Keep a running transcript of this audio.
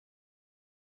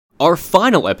Our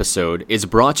final episode is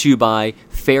brought to you by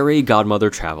Fairy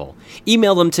Godmother Travel.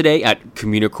 Email them today at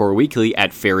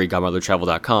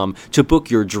communicoreweekly@fairygodmothertravel.com to book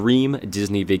your dream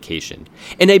Disney vacation.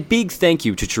 And a big thank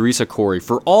you to Teresa Corey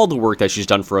for all the work that she's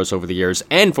done for us over the years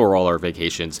and for all our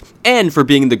vacations, and for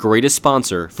being the greatest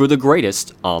sponsor for the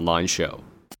greatest online show.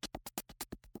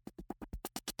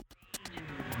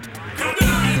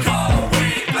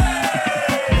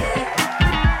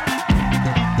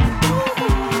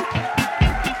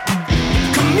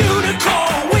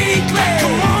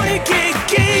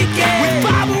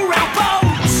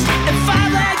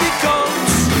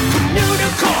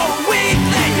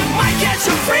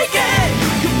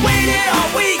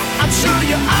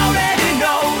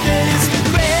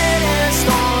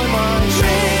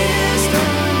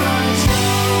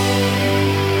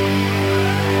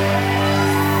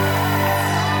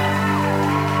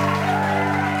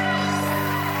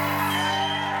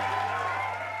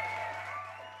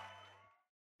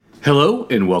 Hello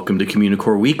and welcome to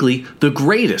Communicore Weekly, the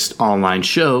greatest online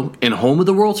show and home of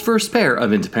the world's first pair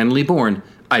of independently born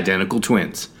identical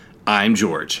twins. I'm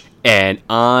George. And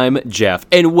I'm Jeff,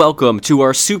 and welcome to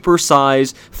our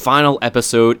supersized final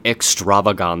episode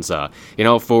extravaganza. You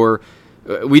know, we're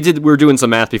doing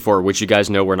some math before, which you guys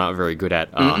know we're not very good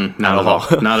at. Not at all.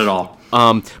 Not at all.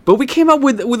 But we came up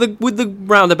with the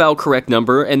roundabout correct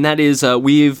number, and that is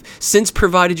we've since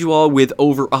provided you all with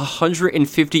over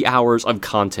 150 hours of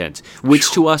content,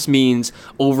 which to us means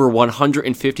over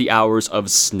 150 hours of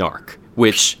snark.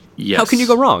 Which, yes. How can you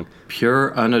go wrong?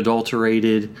 Pure,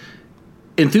 unadulterated,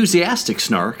 enthusiastic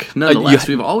snark. Nonetheless,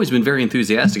 we've always been very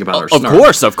enthusiastic about our snark.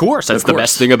 Of course. That's the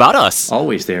best thing about us.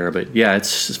 Always there, but yeah,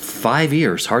 it's 5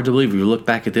 years. Hard to believe we look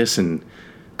back at this and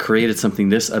created something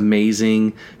this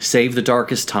amazing. Save the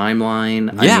Darkest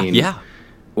Timeline. Yeah.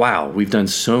 Wow, we've done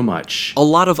so much. A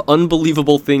lot of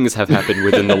unbelievable things have happened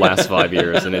within the last 5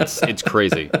 years, and it's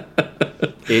crazy.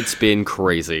 It's been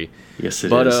crazy. Yes, it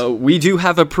is. But we do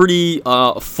have a pretty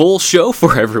full show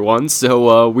for everyone,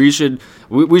 so we should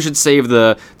save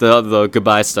the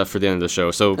goodbye stuff for the end of the show.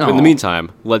 So in the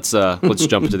meantime, let's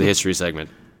jump into the history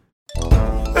segment.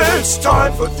 It's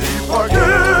time for Theme Park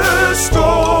History.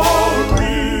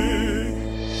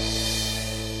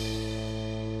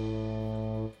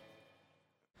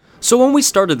 So when we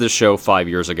started this show 5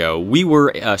 years ago, we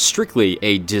were strictly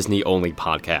a Disney-only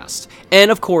podcast.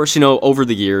 And of course, over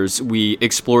the years, we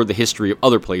explored the history of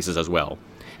other places as well.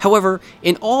 However,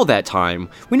 in all that time,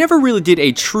 we never really did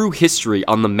a true history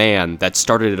on the man that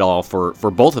started it all for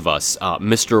both of us,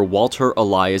 Mr. Walter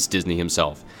Elias Disney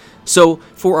himself. So,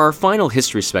 for our final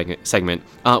history segment,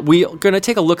 we're going to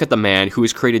take a look at the man who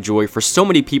has created joy for so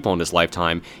many people in his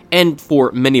lifetime, and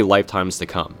for many lifetimes to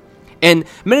come. And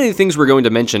many of the things we're going to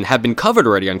mention have been covered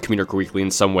already on Communicore Weekly in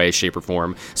some way, shape, or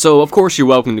form, so of course you're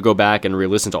welcome to go back and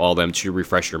re-listen to all of them to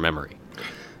refresh your memory.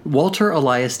 Walter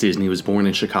Elias Disney was born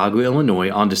in Chicago, Illinois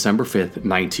on December 5th,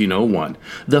 1901,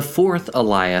 the fourth of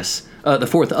Elias and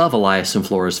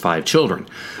Flora's 5 children.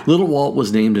 Little Walt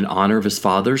was named in honor of his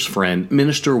father's friend,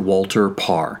 Minister Walter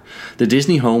Parr. The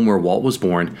Disney home where Walt was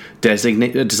born,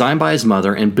 designed by his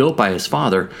mother and built by his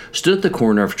father, stood at the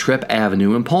corner of Tripp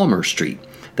Avenue and Palmer Street.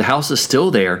 The house is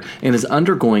still there and is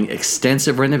undergoing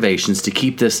extensive renovations to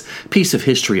keep this piece of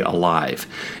history alive.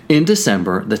 In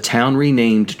December, the town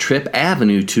renamed Tripp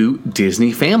Avenue to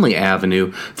Disney Family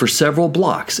Avenue for several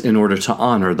blocks in order to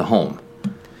honor the home.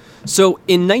 So,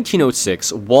 in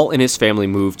 1906, Walt and his family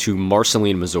moved to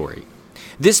Marceline, Missouri.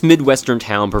 This Midwestern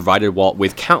town provided Walt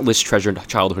with countless treasured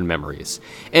childhood memories.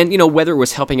 And, whether it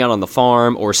was helping out on the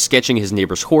farm or sketching his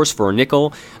neighbor's horse for a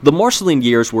nickel, the Marceline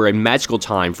years were a magical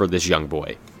time for this young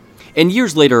boy. And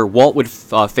years later, Walt would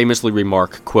famously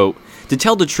remark, quote, "To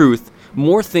tell the truth,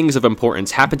 more things of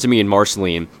importance happened to me in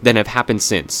Marceline than have happened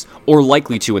since, or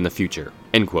likely to in the future,"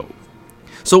 end quote.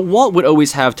 So Walt would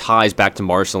always have ties back to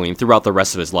Marceline throughout the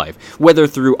rest of his life, whether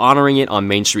through honoring it on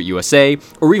Main Street, USA,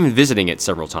 or even visiting it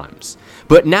several times.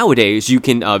 But nowadays, you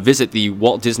can visit the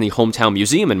Walt Disney Hometown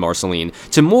Museum in Marceline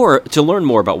to learn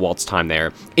more about Walt's time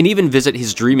there, and even visit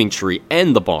his dreaming tree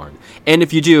and the barn. And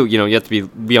if you do, you have to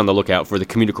be on the lookout for the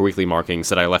Communicore Weekly markings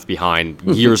that I left behind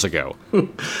years ago.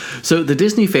 So the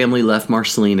Disney family left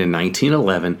Marceline in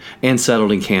 1911 and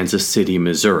settled in Kansas City,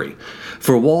 Missouri.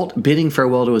 For Walt, bidding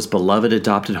farewell to his beloved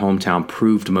adopted hometown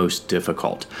proved most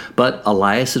difficult, but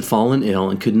Elias had fallen ill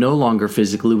and could no longer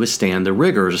physically withstand the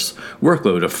rigorous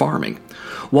workload of farming.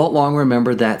 Walt long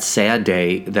remembered that sad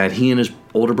day that he and his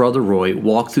older brother Roy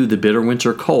walked through the bitter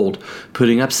winter cold,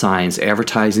 putting up signs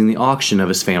advertising the auction of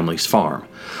his family's farm.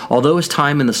 Although his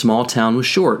time in the small town was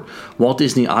short, Walt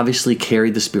Disney obviously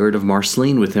carried the spirit of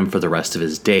Marceline with him for the rest of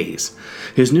his days.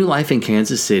 His new life in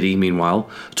Kansas City, meanwhile,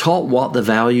 taught Walt the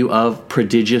value of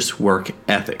prodigious work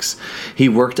ethics. He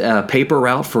worked a paper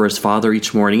route for his father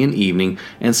each morning and evening,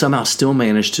 and somehow still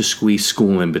managed to squeeze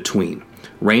school in between.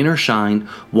 Rain or shine,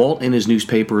 Walt and his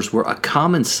newspapers were a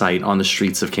common sight on the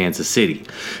streets of Kansas City.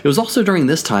 It was also during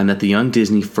this time that the young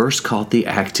Disney first caught the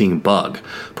acting bug,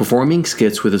 performing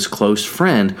skits with his close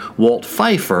friend Walt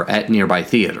Pfeiffer at nearby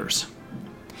theaters.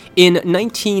 In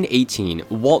 1918,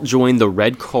 Walt joined the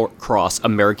Red Cross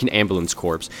American Ambulance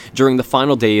Corps during the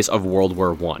final days of World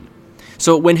War I.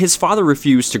 So when his father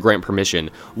refused to grant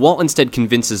permission, Walt instead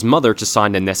convinced his mother to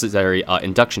sign the necessary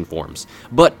induction forms.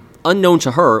 But unknown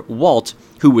to her, Walt,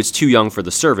 who was too young for the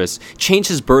service, changed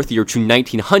his birth year to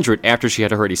 1900 after she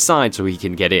had already signed so he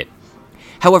can get in.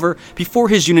 However, before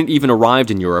his unit even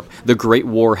arrived in Europe, the Great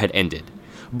War had ended.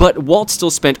 But Walt still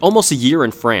spent almost a year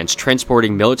in France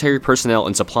transporting military personnel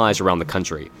and supplies around the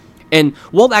country. And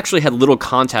Walt actually had little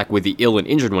contact with the ill and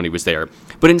injured when he was there,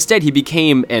 but instead he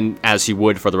became, and as he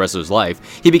would for the rest of his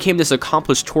life, he became this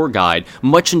accomplished tour guide,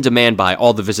 much in demand by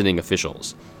all the visiting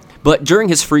officials. But during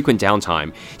his frequent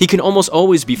downtime, he can almost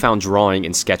always be found drawing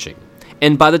and sketching.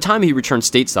 And by the time he returned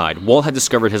stateside, Walt had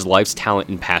discovered his life's talent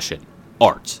and passion: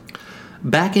 art.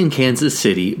 Back in Kansas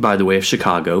City, by the way of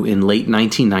Chicago, in late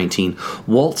 1919,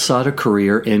 Walt sought a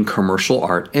career in commercial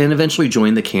art and eventually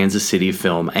joined the Kansas City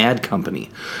Film Ad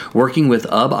Company. Working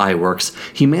with UB Iwerks,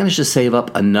 he managed to save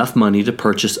up enough money to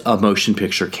purchase a motion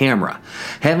picture camera.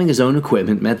 Having his own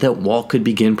equipment meant that Walt could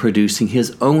begin producing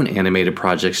his own animated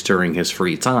projects during his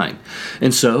free time.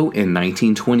 And so, in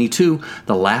 1922,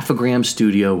 the Laugh-O-Gram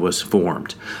Studio was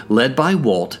formed. Led by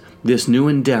Walt, this new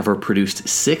endeavor produced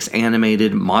 6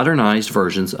 animated, modernized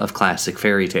versions of classic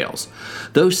fairy tales.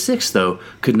 Those 6, though,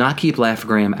 could not keep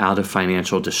Laugh-O-Gram out of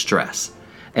financial distress.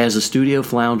 As the studio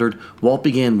floundered, Walt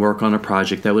began work on a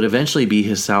project that would eventually be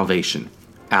his salvation: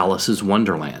 Alice's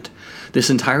Wonderland. This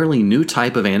entirely new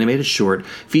type of animated short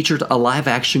featured a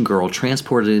live-action girl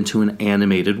transported into an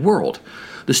animated world.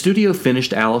 The studio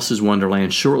finished Alice's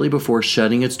Wonderland shortly before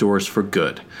shutting its doors for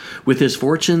good. With his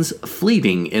fortunes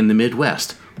fleeting in the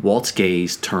Midwest, Walt's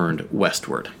gaze turned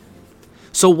westward.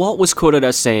 So Walt was quoted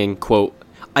as saying, quote,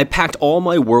 "I packed all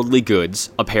my worldly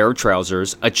goods, a pair of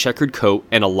trousers, a checkered coat,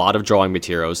 and a lot of drawing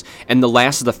materials, and the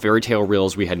last of the fairy tale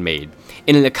reels we had made,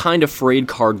 and in a kind of frayed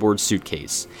cardboard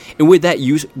suitcase. And with that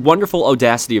wonderful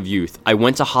audacity of youth, I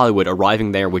went to Hollywood,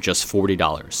 arriving there with just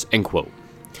 $40, end quote.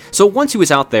 So once he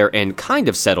was out there and kind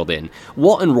of settled in,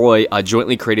 Walt and Roy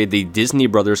jointly created the Disney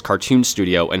Brothers Cartoon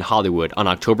Studio in Hollywood on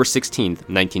October 16,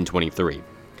 1923.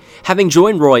 Having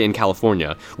joined Roy in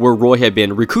California, where Roy had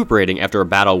been recuperating after a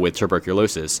battle with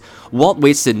tuberculosis, Walt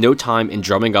wasted no time in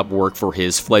drumming up work for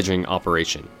his fledgling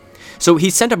operation. So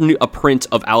he sent a print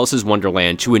of Alice's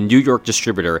Wonderland to a New York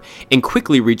distributor and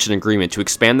quickly reached an agreement to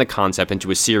expand the concept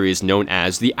into a series known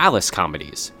as the Alice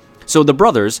Comedies. So the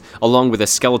brothers, along with a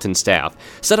skeleton staff,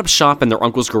 set up shop in their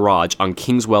uncle's garage on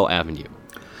Kingswell Avenue.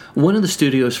 One of the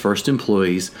studio's first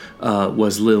employees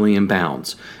was Lillian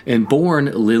Bounds. And born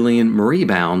Lillian Marie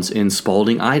Bounds in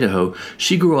Spalding, Idaho,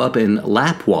 she grew up in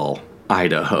Lapwall,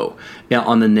 Idaho,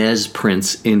 on the Nez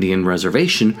Prince Indian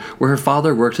Reservation, where her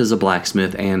father worked as a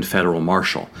blacksmith and federal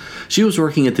marshal. She was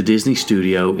working at the Disney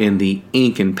studio in the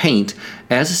ink and paint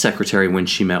as a secretary when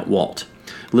she met Walt.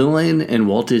 Lillian and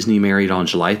Walt Disney married on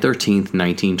July 13,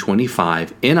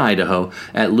 1925, in Idaho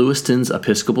at Lewiston's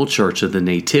Episcopal Church of the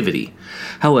Nativity.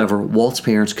 However, Walt's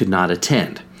parents could not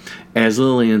attend. As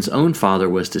Lillian's own father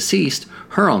was deceased,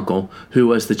 her uncle, who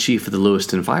was the chief of the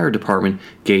Lewiston Fire Department,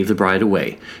 gave the bride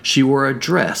away. She wore a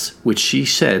dress which she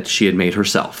said she had made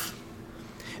herself.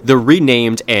 The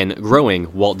renamed and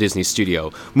growing Walt Disney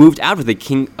Studio moved out of the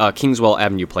Kingswell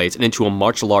Avenue place and into a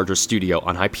much larger studio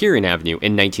on Hyperion Avenue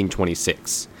in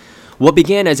 1926. What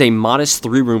began as a modest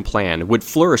 3-room plan would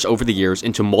flourish over the years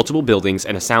into multiple buildings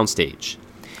and a soundstage.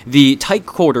 The tight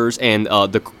quarters and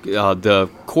the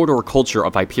corridor culture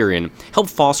of Hyperion helped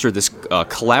foster this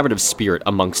collaborative spirit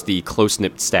amongst the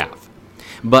close-knit staff.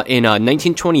 But in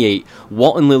 1928,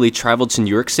 Walt and Lily traveled to New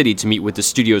York City to meet with the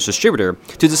studio's distributor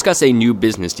to discuss a new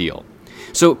business deal.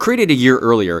 So, created a year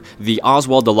earlier, the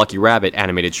Oswald the Lucky Rabbit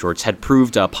animated shorts had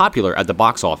proved popular at the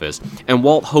box office, and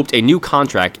Walt hoped a new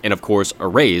contract, and of course a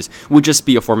raise, would just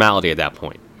be a formality at that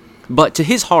point. But to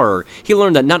his horror, he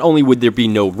learned that not only would there be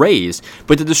no raise,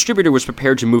 but the distributor was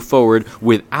prepared to move forward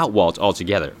without Walt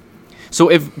altogether. So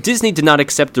if Disney did not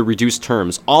accept the reduced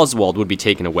terms, Oswald would be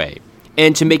taken away.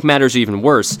 And to make matters even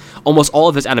worse, almost all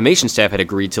of his animation staff had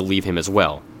agreed to leave him as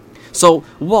well. So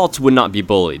Walt would not be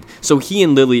bullied, so he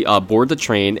and Lily board the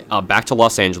train back to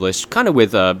Los Angeles, kind of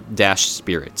with dashed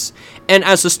spirits. And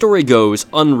as the story goes,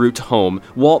 en route home,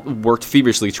 Walt worked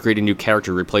feverishly to create a new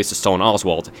character to replace the stolen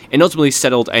Oswald, and ultimately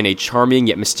settled on a charming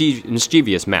yet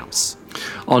mischievous mouse.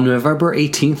 On November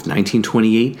 18,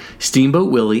 1928, Steamboat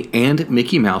Willie and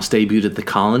Mickey Mouse debuted at the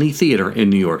Colony Theater in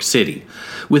New York City.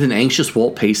 With an anxious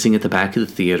Walt pacing at the back of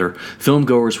the theater,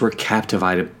 filmgoers were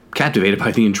captivated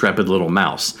by the intrepid little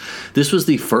mouse. This was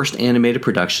the first animated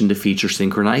production to feature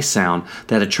synchronized sound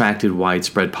that attracted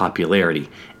widespread popularity,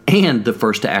 and the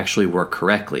first to actually work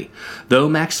correctly. Though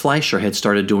Max Fleischer had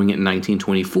started doing it in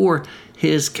 1924,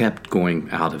 his kept going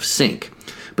out of sync.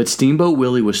 But Steamboat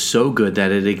Willie was so good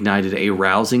that it ignited a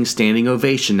rousing standing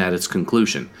ovation at its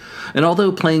conclusion. And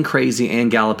although Plain Crazy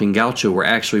and Galloping Gaucho were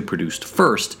actually produced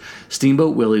first,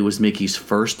 Steamboat Willie was Mickey's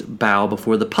first bow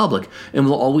before the public and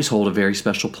will always hold a very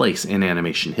special place in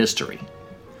animation history.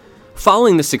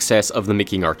 Following the success of the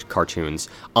Mickey cartoons,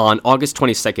 on August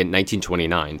 22,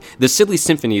 1929, the Silly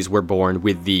Symphonies were born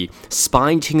with the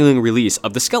spine-tingling release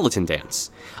of the Skeleton Dance.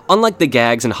 Unlike the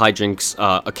gags and hijinks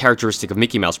a characteristic of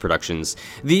Mickey Mouse productions,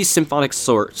 these symphonic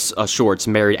shorts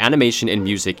married animation and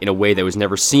music in a way that was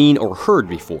never seen or heard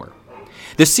before.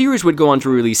 The series would go on to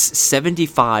release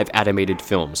 75 animated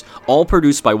films, all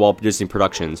produced by Walt Disney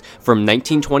Productions from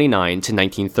 1929 to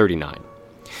 1939.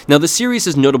 Now, the series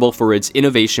is notable for its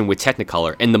innovation with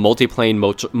Technicolor and the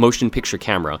multiplane motion picture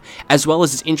camera, as well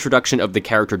as its introduction of the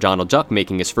character Donald Duck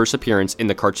making his first appearance in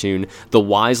the cartoon The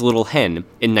Wise Little Hen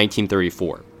in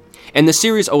 1934. And the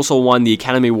series also won the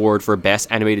Academy Award for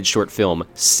Best Animated Short Film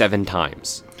 7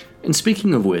 times. And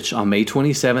speaking of which, on May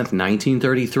 27,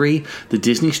 1933, the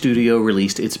Disney Studio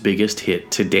released its biggest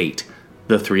hit to date,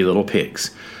 The Three Little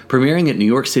Pigs. Premiering at New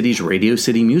York City's Radio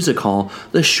City Music Hall,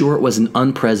 the short was an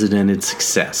unprecedented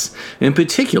success. In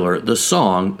particular, the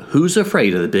song, Who's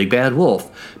Afraid of the Big Bad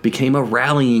Wolf, became a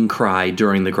rallying cry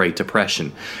during the Great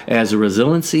Depression, as the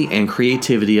resiliency and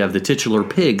creativity of the titular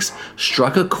pigs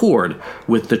struck a chord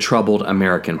with the troubled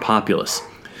American populace.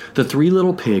 The Three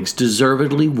Little Pigs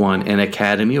deservedly won an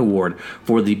Academy Award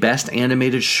for the Best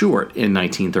Animated Short in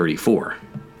 1934.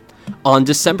 On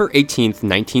December 18,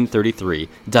 1933,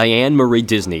 Diane Marie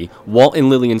Disney, Walt and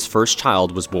Lillian's first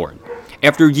child, was born.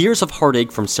 After years of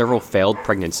heartache from several failed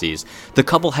pregnancies, the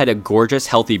couple had a gorgeous,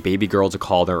 healthy baby girl to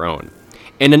call their own.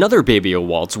 And another baby of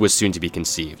Walt's was soon to be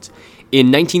conceived. In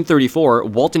 1934,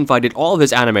 Walt invited all of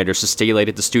his animators to stay late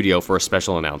at the studio for a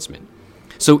special announcement.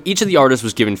 So each of the artists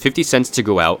was given 50 cents to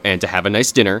go out and to have a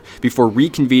nice dinner before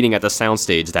reconvening at the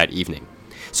soundstage that evening.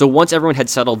 So once everyone had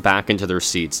settled back into their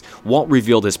seats, Walt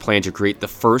revealed his plan to create the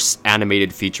first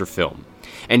animated feature film.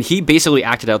 And he basically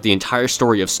acted out the entire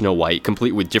story of Snow White,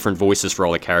 complete with different voices for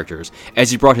all the characters,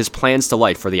 as he brought his plans to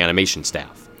life for the animation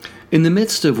staff. In the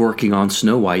midst of working on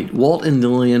Snow White, Walt and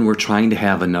Lillian were trying to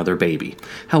have another baby.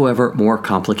 However, more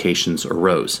complications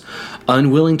arose.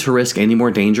 Unwilling to risk any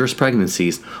more dangerous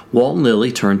pregnancies, Walt and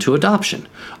Lily turned to adoption.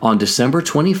 On December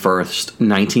 21st,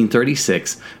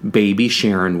 1936, baby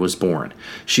Sharon was born.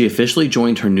 She officially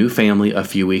joined her new family a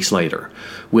few weeks later.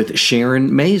 With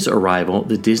Sharon May's arrival,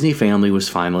 the Disney family was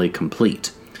finally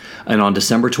complete. And on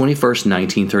December 21st,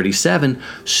 1937,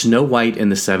 Snow White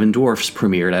and the Seven Dwarfs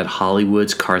premiered at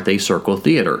Hollywood's Carthay Circle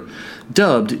Theater.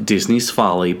 Dubbed Disney's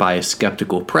Folly by a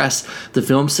skeptical press, the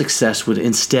film's success would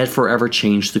instead forever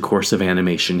change the course of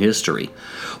animation history.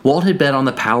 Walt had bet on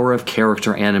the power of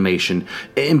character animation,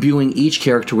 imbuing each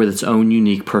character with its own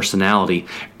unique personality,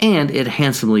 and it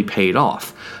handsomely paid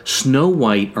off. Snow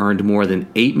White earned more than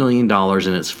 $8 million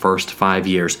in its first 5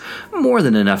 years, more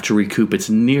than enough to recoup its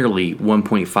nearly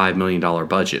 $1.5 million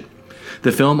budget.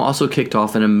 The film also kicked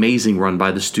off an amazing run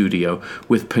by the studio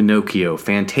with Pinocchio,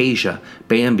 Fantasia,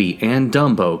 Bambi, and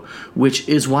Dumbo, which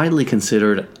is widely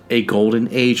considered a golden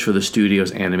age for the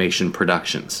studio's animation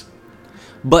productions.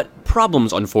 But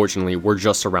problems, unfortunately, were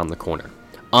just around the corner.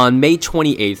 On May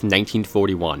 28,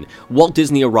 1941, Walt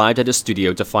Disney arrived at a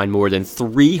studio to find more than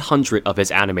 300 of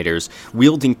his animators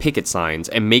wielding picket signs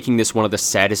and making this one of the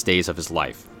saddest days of his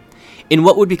life. In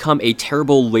what would become a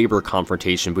terrible labor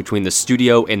confrontation between the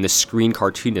studio and the Screen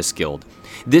Cartoonists Guild,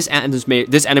 this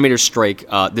animator strike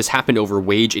this happened over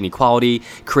wage inequality,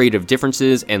 creative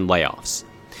differences, and layoffs.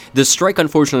 The strike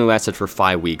unfortunately lasted for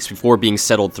 5 weeks before being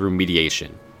settled through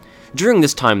mediation. During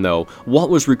this time, though, Walt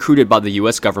was recruited by the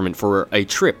US government for a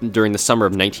trip during the summer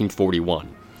of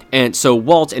 1941. And so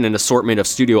Walt and an assortment of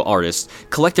studio artists,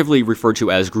 collectively referred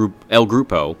to as El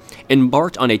Grupo,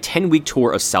 embarked on a 10-week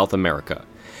tour of South America.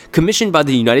 Commissioned by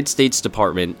the United States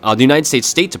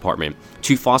State Department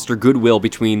to foster goodwill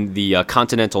between the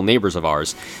continental neighbors of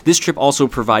ours, this trip also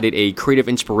provided a creative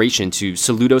inspiration to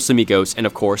Saludos Amigos and,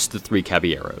 of course, the Three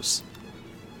Caballeros.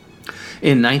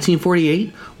 In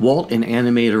 1948, Walt and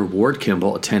animator Ward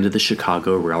Kimball attended the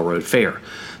Chicago Railroad Fair.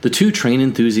 The two train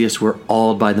enthusiasts were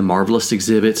awed by the marvelous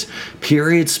exhibits,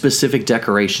 period-specific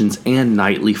decorations, and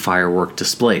nightly firework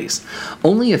displays.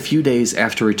 Only a few days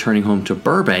after returning home to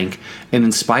Burbank, an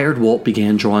inspired Walt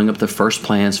began drawing up the first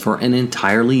plans for an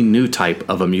entirely new type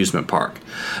of amusement park.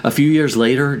 A few years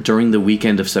later, during the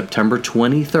weekend of September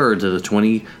 23rd to the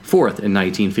 24th in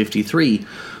 1953,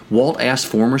 Walt asked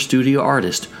former studio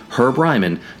artist Herb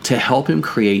Ryman to help him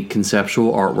create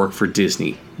conceptual artwork for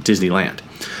Disneyland.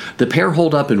 The pair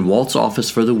holed up in Walt's office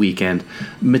for the weekend,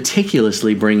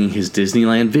 meticulously bringing his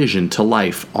Disneyland vision to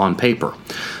life on paper.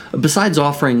 Besides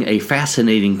offering a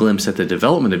fascinating glimpse at the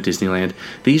development of Disneyland,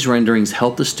 these renderings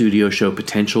helped the studio show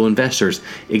potential investors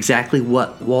exactly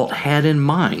what Walt had in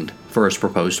mind for his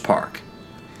proposed park.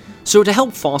 So to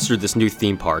help foster this new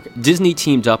theme park, Disney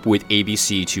teamed up with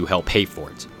ABC to help pay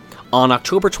for it. On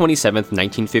October 27,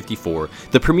 1954,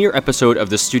 the premiere episode of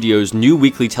the studio's new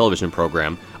weekly television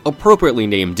program, appropriately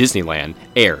named Disneyland,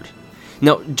 aired.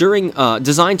 Now,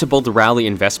 designed to both rally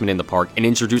investment in the park and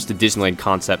introduce the Disneyland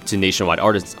concept to nationwide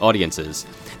audiences,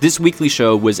 this weekly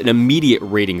show was an immediate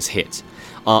ratings hit.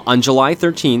 On July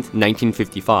 13,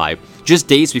 1955, just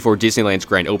days before Disneyland's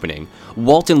grand opening,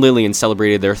 Walt and Lillian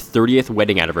celebrated their 30th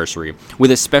wedding anniversary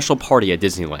with a special party at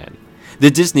Disneyland. The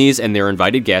Disneys and their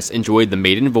invited guests enjoyed the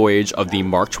maiden voyage of the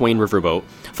Mark Twain riverboat,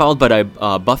 followed by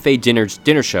a buffet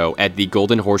dinner show at the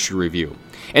Golden Horseshoe Review.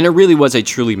 And it really was a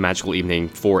truly magical evening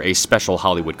for a special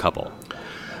Hollywood couple.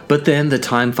 But then the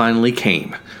time finally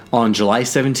came. On July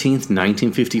 17,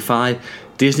 1955,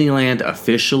 Disneyland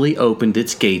officially opened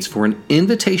its gates for an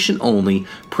invitation-only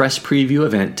press preview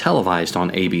event televised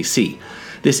on ABC.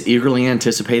 This eagerly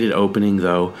anticipated opening,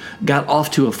 though, got off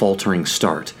to a faltering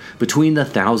start. Between the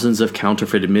thousands of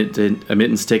counterfeit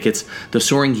admittance tickets, the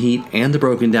soaring heat, and the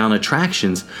broken-down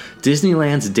attractions,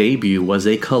 Disneyland's debut was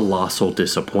a colossal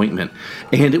disappointment,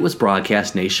 and it was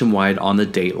broadcast nationwide on the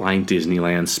Dateline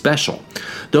Disneyland special.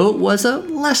 Though it was a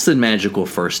less-than-magical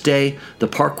first day, the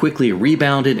park quickly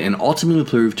rebounded and ultimately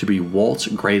proved to be Walt's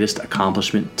greatest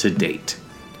accomplishment to date.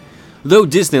 Though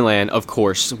Disneyland, of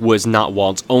course, was not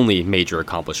Walt's only major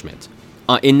accomplishment.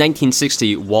 In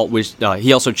 1960,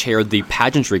 he also chaired the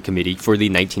pageantry committee for the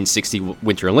 1960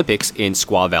 Winter Olympics in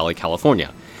Squaw Valley,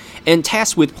 California. And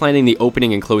tasked with planning the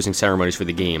opening and closing ceremonies for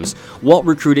the games, Walt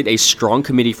recruited a strong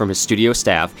committee from his studio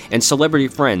staff and celebrity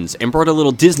friends and brought a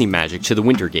little Disney magic to the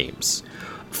Winter Games.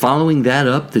 Following that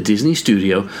up, the Disney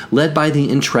studio, led by the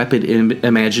intrepid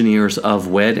Imagineers of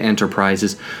WED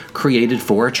Enterprises, created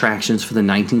 4 attractions for the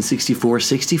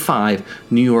 1964-65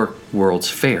 New York World's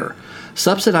Fair.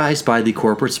 Subsidized by the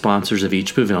corporate sponsors of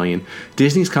each pavilion,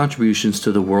 Disney's contributions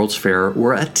to the World's Fair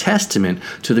were a testament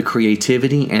to the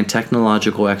creativity and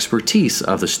technological expertise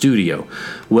of the studio.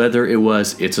 Whether it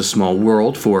was It's a Small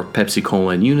World for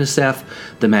Pepsi-Cola and UNICEF,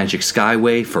 The Magic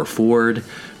Skyway for Ford,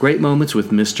 Great Moments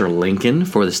with Mr. Lincoln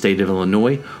for the state of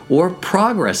Illinois, or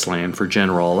Progress Land for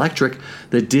General Electric,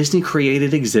 the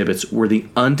Disney-created exhibits were the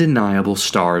undeniable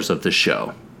stars of the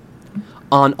show.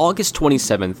 On August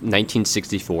 27,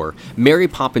 1964, Mary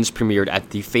Poppins premiered at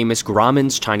the famous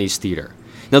Grauman's Chinese Theater.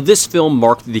 Now, this film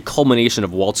marked the culmination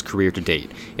of Walt's career to date.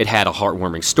 It had a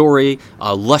heartwarming story,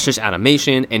 a luscious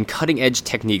animation, and cutting-edge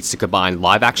techniques to combine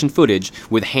live-action footage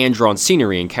with hand-drawn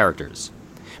scenery and characters.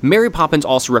 Mary Poppins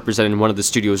also represented one of the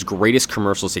studio's greatest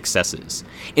commercial successes.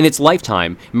 In its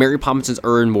lifetime, Mary Poppins has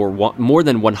earned more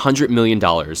than $100 million,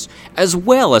 as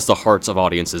well as the hearts of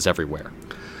audiences everywhere.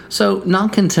 So,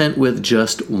 not content with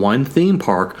just one theme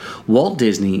park, Walt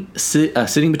Disney,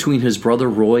 sitting between his brother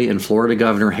Roy and Florida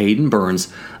Governor Hayden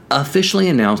Burns, officially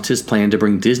announced his plan to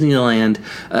bring a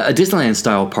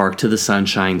Disneyland-style park to the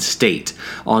Sunshine State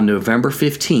on November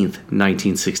 15,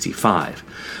 1965.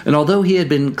 And although he had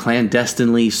been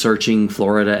clandestinely searching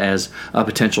Florida as a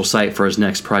potential site for his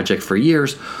next project for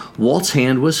years, Walt's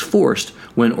hand was forced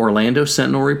when Orlando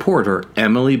Sentinel reporter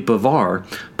Emily Bavar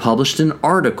published an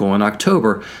article in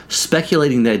October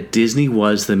speculating that Disney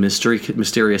was the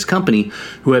mysterious company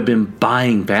who had been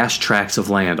buying vast tracts of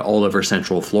land all over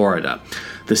Central Florida.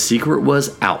 The secret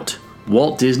was out.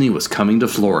 Walt Disney was coming to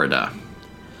Florida.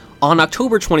 On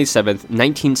October 27,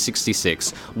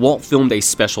 1966, Walt filmed a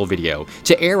special video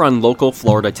to air on local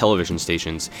Florida television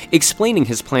stations explaining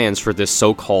his plans for this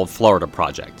so-called Florida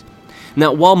project.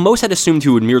 Now, while most had assumed he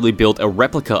would merely build a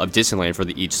replica of Disneyland for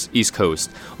the East Coast,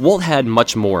 Walt had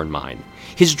much more in mind.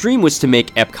 His dream was to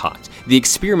make Epcot, the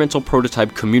experimental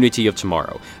prototype community of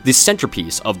tomorrow, the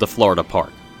centerpiece of the Florida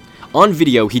park. On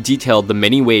video, he detailed the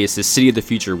many ways the city of the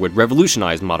future would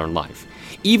revolutionize modern life.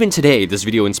 Even today, this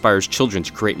video inspires children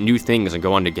to create new things and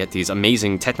go on to get these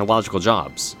amazing technological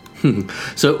jobs.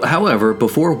 So, however,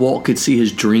 before Walt could see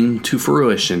his dream to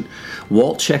fruition,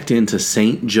 Walt checked into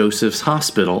St. Joseph's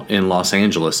Hospital in Los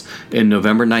Angeles in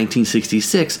November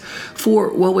 1966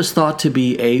 for what was thought to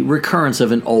be a recurrence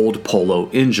of an old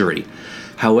polo injury.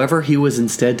 However, he was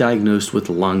instead diagnosed with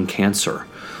lung cancer.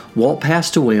 Walt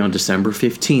passed away on December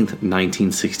 15,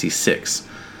 1966.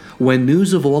 When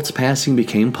news of Walt's passing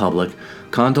became public,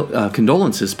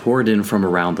 condolences poured in from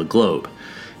around the globe.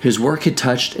 His work had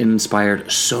touched and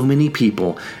inspired so many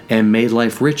people and made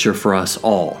life richer for us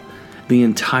all. The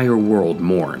entire world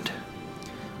mourned.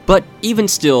 But even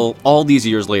still, all these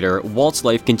years later, Walt's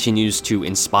life continues to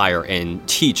inspire and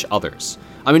teach others.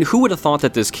 I mean, who would have thought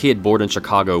that this kid born in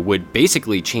Chicago would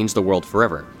basically change the world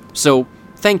forever? So,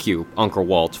 thank you, Uncle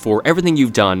Walt, for everything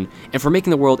you've done and for making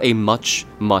the world a much,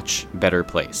 much better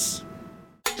place.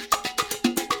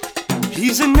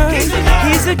 He's a nerd,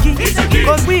 he's a geek,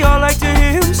 but we all like to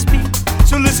hear him speak.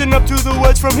 So listen up to the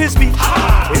words from his speech.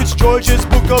 It's George's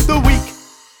Book of the Week.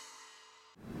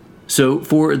 So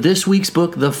for this week's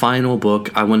book, the final book,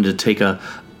 I wanted to take a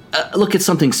look at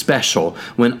something special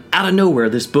when out of nowhere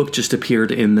this book just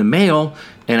appeared in the mail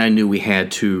and I knew we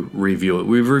had to review it.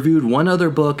 We've reviewed one other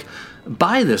book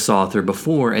by this author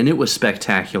before and it was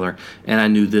spectacular and I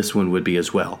knew this one would be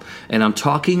as well. And I'm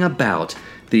talking about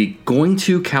the Going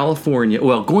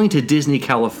to Disney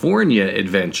California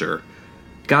Adventure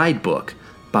guidebook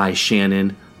by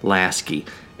Shannon Lasky.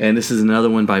 And this is another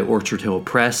one by Orchard Hill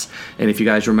Press. And if you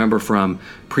guys remember from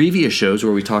previous shows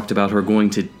where we talked about her going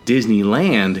to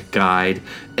Disneyland guide,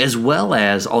 as well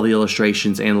as all the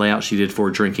illustrations and layout she did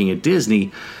for Drinking at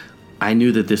Disney, I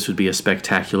knew that this would be a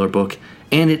spectacular book.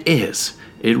 And it is.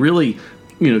 It really,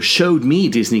 showed me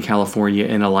Disney California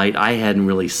in a light I hadn't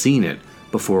really seen it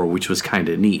before, which was kind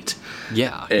of neat.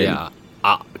 Yeah.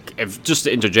 Just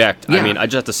to interject, I mean, I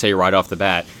just have to say right off the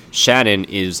bat, Shannon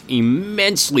is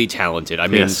immensely talented. I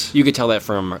mean, You could tell that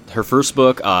from her first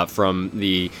book, from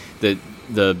the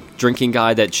drinking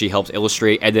guide that she helped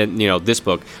illustrate, and then, this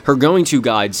book. Her Going To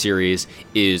Guide series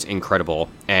is incredible,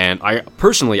 and I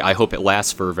hope it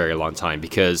lasts for a very long time,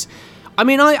 because I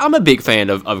mean, I'm a big fan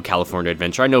of California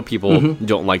Adventure. I know people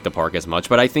don't like the park as much,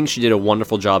 but I think she did a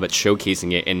wonderful job at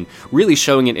showcasing it and really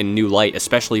showing it in new light,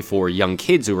 especially for young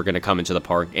kids who are going to come into the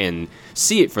park and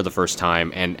see it for the first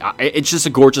time. And it's just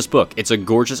a gorgeous book. It's a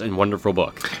gorgeous and wonderful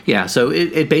book. Yeah, so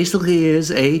it basically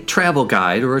is a travel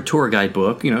guide or a tour guide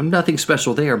book. Nothing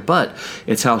special there, but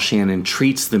it's how Shannon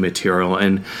treats the material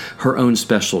and her own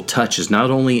special touches,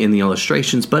 not only in the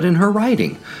illustrations, but in her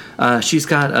writing. She's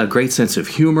got a great sense of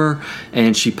humor,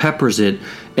 and she peppers it,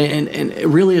 and it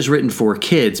really is written for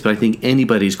kids, but I think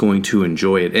anybody's going to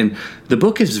enjoy it. And the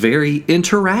book is very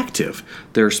interactive.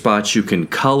 There are spots you can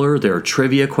color, there are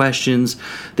trivia questions,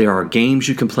 there are games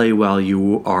you can play while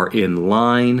you are in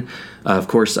line. Of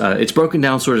course, it's broken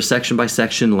down sort of section by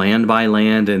section, land by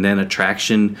land, and then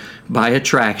attraction by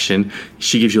attraction.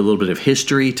 She gives you a little bit of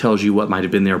history, tells you what might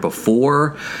have been there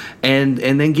before, and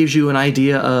then gives you an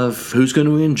idea of who's going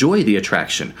to enjoy the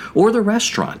attraction, or the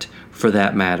restaurant, for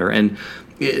that matter. And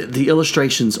the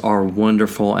illustrations are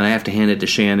wonderful, and I have to hand it to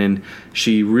Shannon.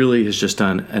 She really has just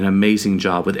done an amazing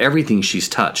job with everything she's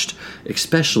touched,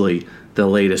 especially the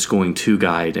latest Going To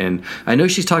guide. And I know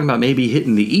she's talking about maybe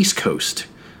hitting the East Coast.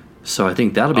 So I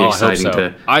think that'll be exciting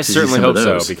to I see certainly some hope of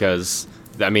those. so, because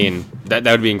I mean that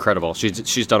would be incredible.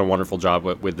 She's done a wonderful job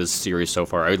with this series so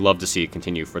far. I would love to see it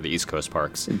continue for the East Coast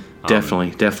parks.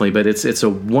 Definitely. But it's a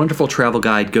wonderful travel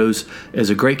guide. Goes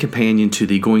as a great companion to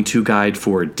the Going To guide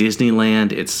for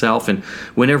Disneyland itself. And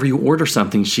whenever you order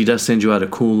something, she does send you out a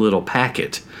cool little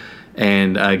packet.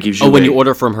 And gives you when you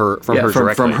order from her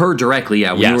directly. From her directly,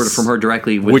 when you order from her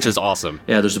directly, which is awesome.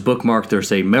 Yeah, there's a bookmark,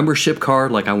 there's a membership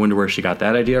card, like I wonder where she got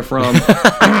that idea from.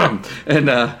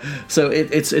 And so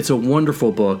it's a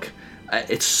wonderful book.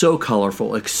 It's so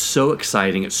colorful, it's so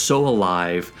exciting, it's so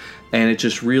alive, and it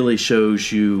just really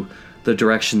shows you the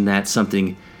direction that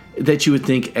something that you would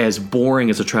think as boring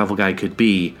as a travel guide could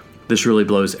be, this really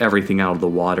blows everything out of the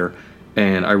water.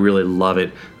 And I really love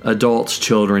it. Adults,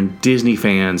 children, Disney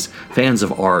fans, fans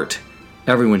of art.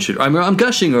 Everyone should. I'm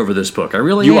gushing over this book. I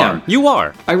really am. You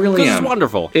are. I really am. It's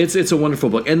wonderful. It's a wonderful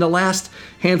book. And the last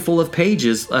handful of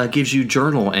pages gives you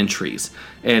journal entries.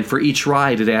 And for each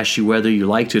ride, it asks you whether you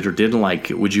liked it or didn't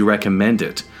like it. Would you recommend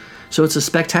it? So it's a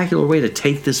spectacular way to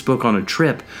take this book on a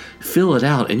trip, fill it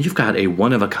out, and you've got a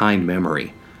one-of-a-kind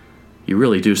memory. You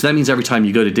really do. So that means every time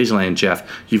you go to Disneyland, Jeff,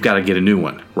 you've got to get a new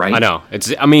one, right? I know.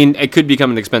 It could become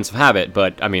an expensive habit,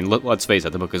 but, let's face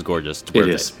it, the book is gorgeous. It's worth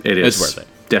it. It is. It's worth it.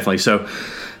 Definitely. So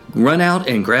run out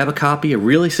and grab a copy. I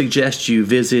really suggest you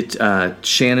visit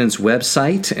Shannon's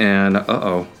website. And,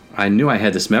 I knew I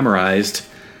had this memorized.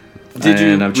 Did you?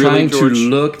 And I'm really, trying George? to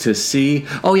look to see.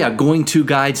 Oh, yeah,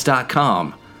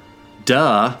 goingtoguides.com.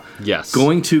 Duh. Yes.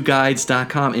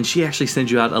 Goingtoguides.com. And she actually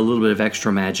sends you out a little bit of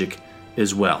extra magic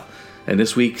as well. And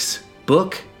this week's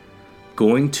book,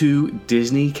 Going to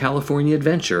Disney California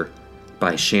Adventure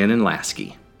by Shannon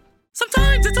Lasky.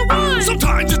 Sometimes it's a one,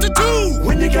 sometimes it's a two.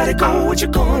 When you gotta go, what you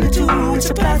gonna do? It's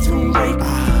a bathroom break.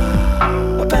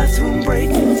 A bathroom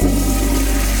break.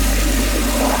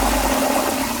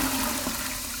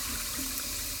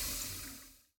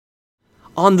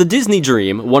 On the Disney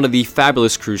Dream, one of the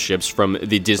fabulous cruise ships from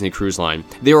the Disney Cruise Line,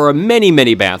 there are many,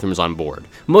 many bathrooms on board,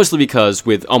 mostly because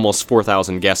with almost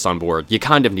 4,000 guests on board, you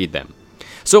kind of need them.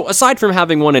 So aside from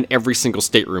having one in every single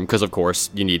stateroom, because of course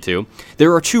you need to,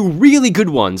 there are two really good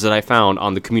ones that I found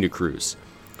on the Communicore.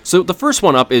 So the first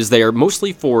one up is there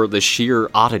mostly for the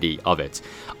sheer oddity of it.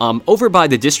 Over by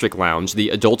the District Lounge, the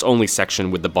adults-only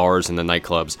section with the bars and the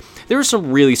nightclubs, there are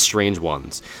some really strange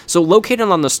ones. So located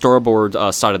on the starboard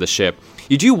side of the ship,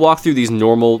 you do walk through these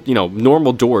normal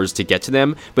doors to get to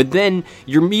them, but then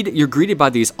you're greeted by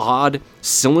these odd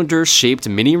cylinder-shaped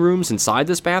mini rooms inside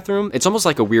this bathroom. It's almost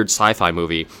like a weird sci-fi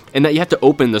movie, and that you have to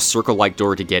open the circle-like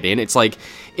door to get in. It's like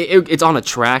it's on a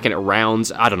track and it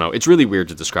rounds. I don't know. It's really weird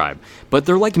to describe, but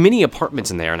they're like mini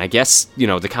apartments in there, and I guess they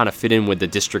kind of fit in with the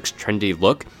district's trendy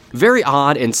look. Very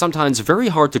odd and sometimes very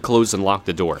hard to close and lock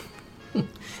the door.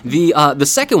 The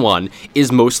second one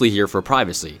is mostly here for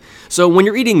privacy. So when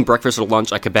you're eating breakfast or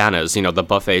lunch at Cabanas, the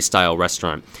buffet-style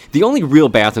restaurant, the only real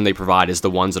bathroom they provide is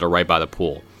the ones that are right by the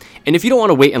pool. And if you don't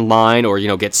want to wait in line or,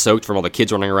 get soaked from all the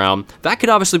kids running around, that could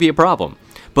obviously be a problem.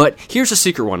 But here's a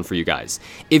secret one for you guys.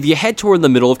 If you head toward the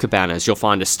middle of Cabanas, you'll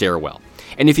find a stairwell.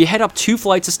 And if you head up 2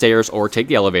 flights of stairs or take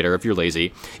the elevator if you're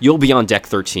lazy, you'll be on deck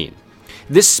 13.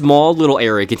 This small little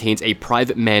area contains a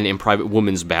private men and private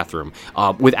women's bathroom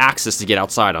with access to get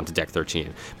outside onto deck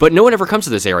 13. But no one ever comes to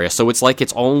this area, so it's like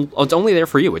it's only there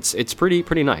for you. It's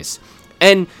pretty nice.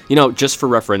 And, just for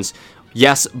reference,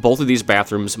 yes, both of these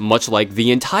bathrooms, much like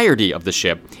the entirety of the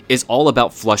ship, is all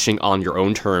about flushing on your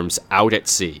own terms out at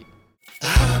sea.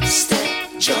 I'm step,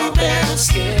 jump and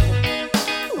skip.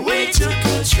 We took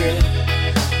a trip,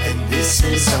 and this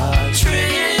is our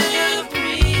trip.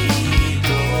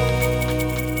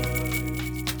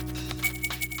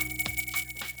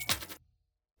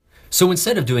 So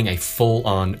instead of doing a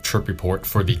full-on trip report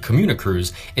for the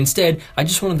Communicore, instead, I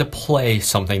just wanted to play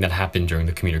something that happened during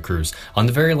the Communicore. On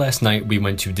the very last night, we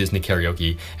went to Disney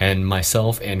Karaoke, and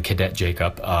myself and Cadet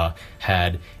Jacob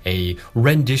had a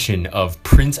rendition of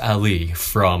Prince Ali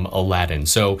from Aladdin.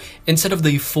 So instead of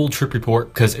the full trip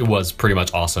report, because it was pretty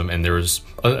much awesome, and it was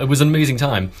an amazing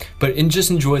time, but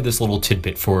just enjoy this little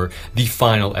tidbit for the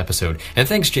final episode. And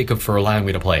thanks, Jacob, for allowing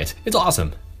me to play it. It's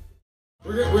awesome.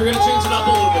 We're gonna change it up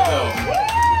a little bit though.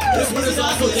 This one is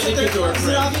also dedicated to our friend. Is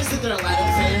it obvious that they're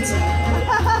Aladdin fans?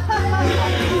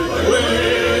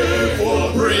 Wait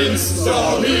for Prince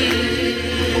Ali.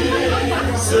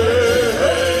 Say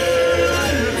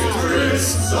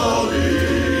Prince Ali.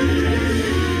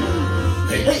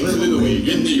 Hey, Louie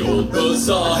in the old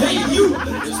bazaar. Hey, you!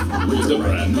 Who's the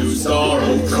brand new star?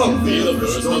 Oh, come be the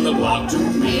first on the block to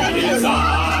meet his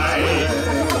eye.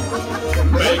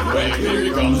 Make way, here he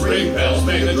comes, ring bells,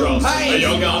 bang the drums. Hey.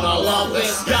 You're gonna love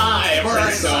this guy,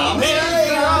 Prince Ali.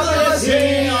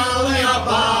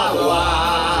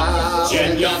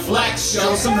 Genuflex,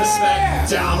 show some respect,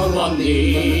 down on one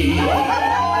knee.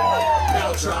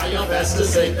 Now try your best to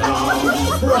say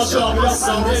calm, brush off your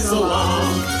Sunday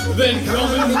salam, then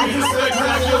come and meet a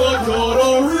spectacular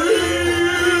coterie.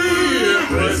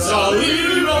 Prince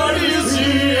Ali, mighty is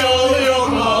he, Ali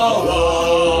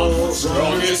Okawa,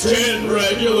 strongest 10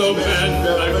 regular men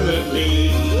definitely.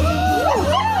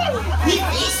 He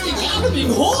feasted down a big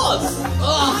horse,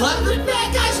 100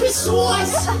 bad guys with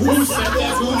swords, who set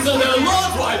their goons on their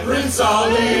lords, why Prince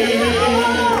Ali.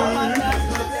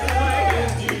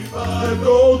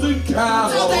 Golden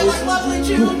cows. Oh, they like lovely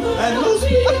June. And those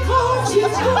peacocks.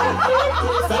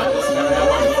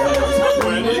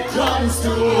 When it comes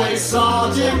to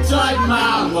exotic type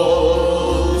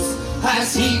mammals,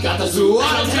 has he got the zoo?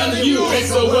 I'm telling you,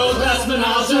 it's the world's best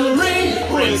menagerie.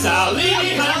 Prince Ali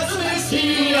has this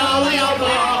key, Ali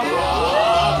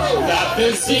That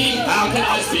physique, how can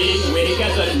I speak? Weak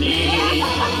as a knee.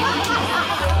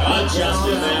 A just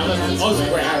your man, oh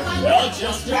square,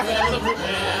 just your man to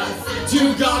prepare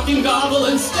to gawk and gobble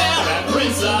and stare at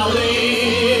Prince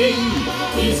Ali.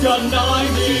 He's got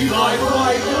 95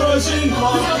 bright Persian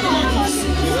hearts.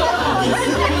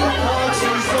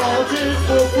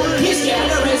 He's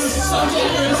generous, so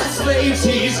generous. Slaves,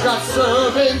 he's got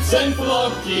servants and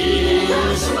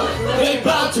flunkies. They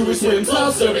bow to his whims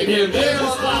while serving him. They're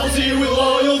just lousy with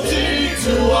loyalty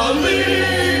to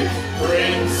Ali.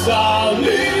 Prince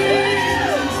Ali.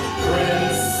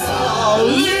 Prince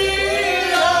Ali.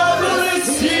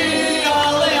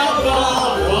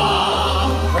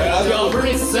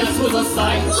 Princess was a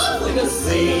sight lovely to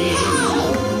see,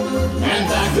 and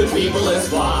that good people is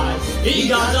why he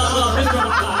got up and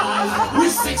cried.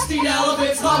 With 16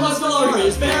 elephants, mamas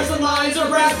glorious, bears and lions, or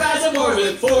brass bands and more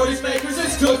with 40 bakers,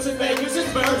 his cooks and bakers,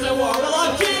 his birds and war. Well,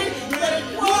 I'm king,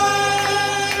 make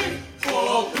way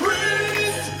for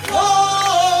Prince Ali.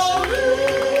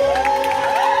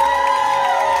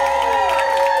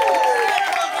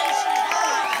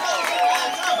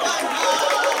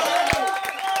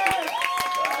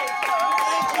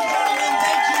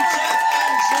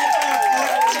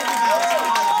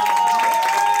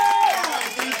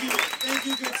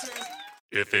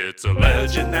 If it's a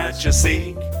legend that you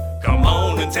seek, come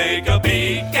on and take a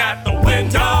peek at the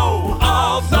window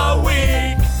of the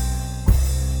week.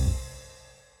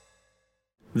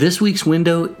 This week's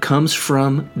window comes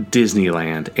from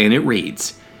Disneyland, and it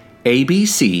reads,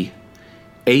 ABC,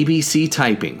 ABC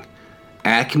Typing,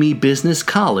 Acme Business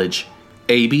College,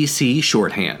 ABC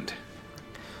Shorthand.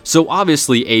 So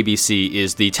obviously ABC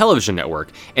is the television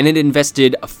network, and it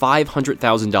invested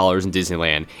 $500,000 in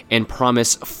Disneyland and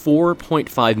promised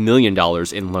 $4.5 million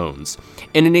in loans.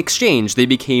 And in exchange, they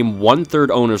became one-third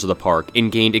owners of the park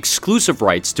and gained exclusive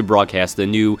rights to broadcast the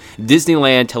new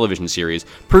Disneyland television series,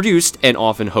 produced and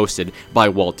often hosted by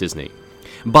Walt Disney.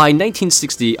 By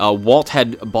 1960, Walt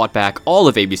had bought back all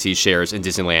of ABC's shares in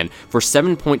Disneyland for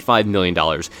 $7.5 million,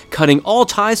 cutting all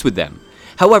ties with them.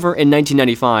 However, in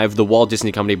 1995, the Walt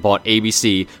Disney Company bought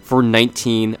ABC for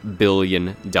 $19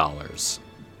 billion. You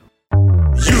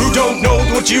don't know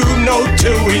what you know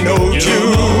till we know you.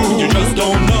 You just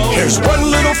don't know. Here's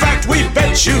one little fact we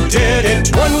bet you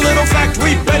didn't. One little fact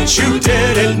we bet you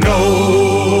didn't know.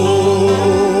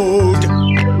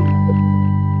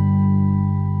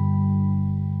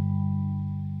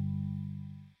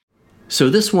 So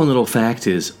this one little fact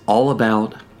is all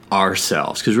about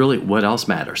ourselves, because really, what else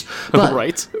matters? But,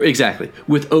 right? Exactly.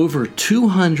 With over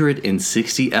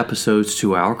 260 episodes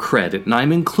to our credit, and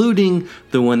I'm including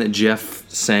the one that Jeff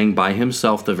sang by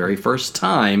himself the very first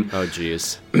time. Oh,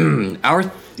 geez.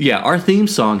 Our theme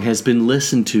song has been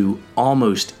listened to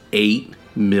almost 8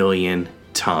 million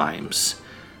times,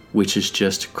 which is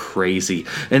just crazy.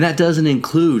 And that doesn't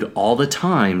include all the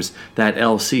times that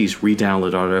LCs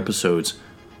re-download our episodes,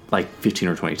 like 15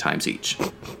 or 20 times each.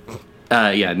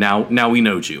 Now we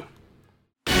know you.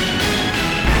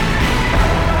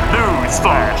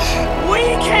 Newsflash. We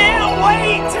can't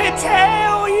wait to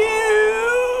tell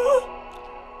you!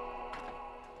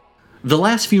 The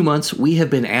last few months, we have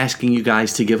been asking you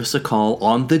guys to give us a call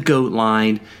on the GOAT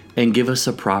line and give us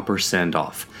a proper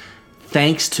send-off.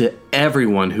 Thanks to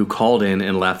everyone who called in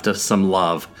and left us some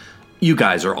love. You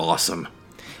guys are awesome.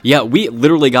 Yeah, we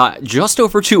literally got just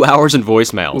over 2 hours in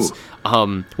voicemails.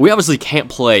 We obviously can't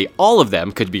play all of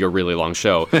them, could be a really long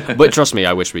show, but trust me,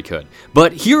 I wish we could.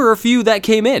 But here are a few that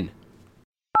came in.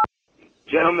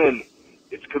 Gentlemen,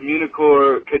 it's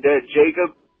Communicore Cadet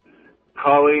Jacob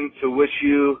calling to wish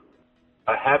you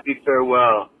a happy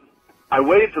farewell. I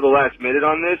waited to the last minute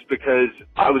on this because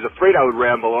I was afraid I would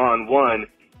ramble on, one,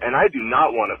 and I do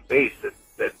not want to face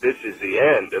that this is the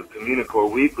end of Communicore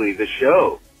Weekly, the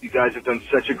show. You guys have done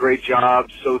such a great job,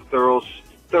 so thorough,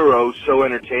 so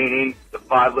entertaining. The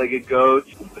Five-Legged Goats,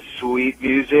 the sweet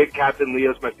music. Captain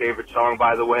Leo's my favorite song,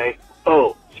 by the way.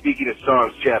 Oh, speaking of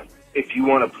songs, Jeff, if you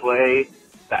want to play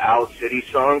the Owl City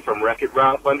song from Wreck-It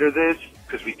Ralph under this,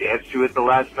 because we danced to it the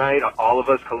last night, all of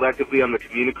us collectively on the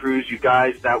Communicruise, you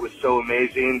guys, that was so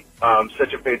amazing.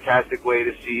 Such a fantastic way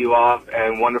to see you off,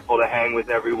 and wonderful to hang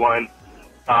with everyone.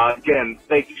 Again,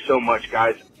 thank you so much,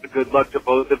 guys. Good luck to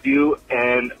both of you,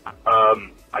 and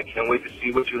I can't wait to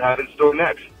see what you have in store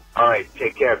next. All right,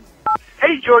 take care.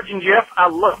 Hey, George and Jeff, I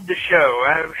love the show.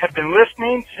 I have been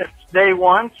listening since day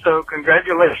one, so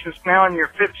congratulations now on your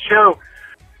 5th show.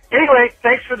 Anyway,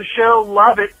 thanks for the show.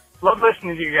 Love it. Love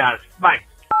listening to you guys. Bye.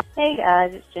 Hey,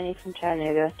 guys, it's Jenny from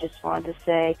Chattanooga. Just wanted to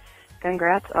say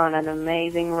congrats on an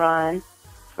amazing run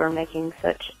for making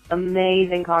such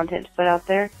amazing content to put out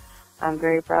there. I'm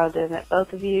very proud to admit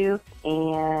both of you,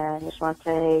 and just want to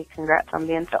say congrats on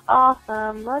being so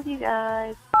awesome. Love you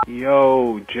guys.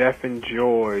 Yo, Jeff and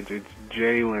George, it's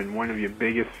Jalen, one of your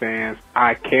biggest fans.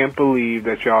 I can't believe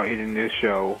that y'all ending this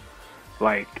show.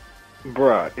 Like,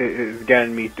 bruh, it's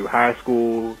gotten me through high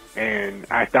school, and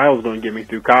I thought it was going to get me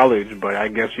through college, but I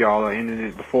guess y'all are ending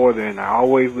it before then. I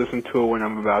always listen to it when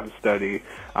I'm about to study.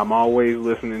 I'm always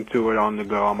listening to it on the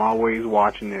go. I'm always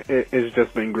watching it. It's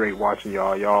just been great watching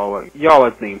y'all. Y'all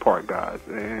are theme park guys,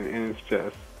 and it's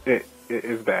just,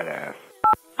 it's badass.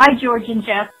 Hi, George and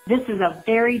Jeff. This is a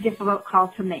very difficult call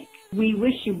to make. We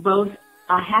wish you both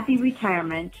a happy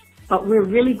retirement, but we're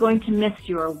really going to miss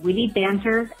your witty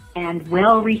banter and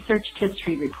well-researched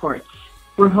history reports.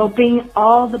 We're hoping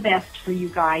all the best for you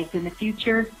guys in the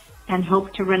future and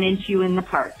hope to run into you in the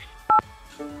parks.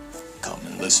 Come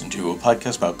and listen to a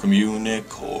podcast about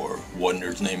Communicore. One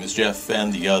nerd's name is Jeff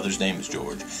and the other's name is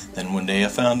George. Then one day I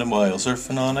found him while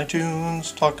surfing on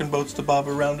iTunes, talking boats to bob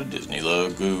around a Disney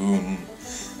lagoon.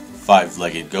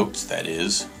 Five-legged goats, that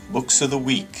is. Books of the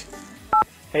week.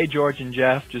 Hey, George and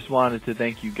Jeff. Just wanted to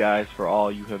thank you guys for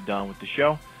all you have done with the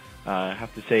show. I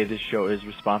have to say this show is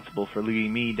responsible for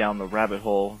leading me down the rabbit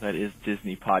hole that is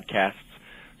Disney podcasts.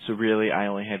 So really, I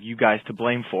only have you guys to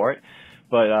blame for it.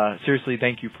 But seriously,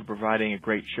 thank you for providing a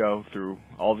great show through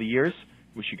all the years.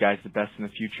 Wish you guys the best in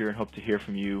the future and hope to hear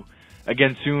from you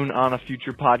again soon on a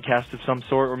future podcast of some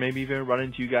sort, or maybe even run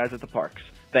into you guys at the parks.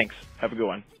 Thanks. Have a good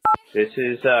one. This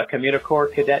is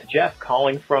Communicore Cadet Jeff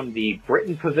calling from the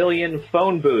Britain Pavilion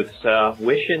phone booths,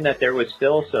 wishing that there was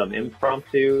still some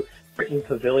impromptu Britain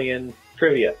Pavilion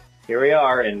trivia. Here we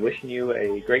are, and wishing you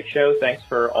a great show. Thanks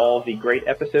for all the great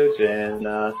episodes,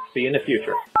 and see you in the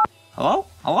future. Hello?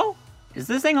 Hello? Is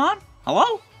this thing on?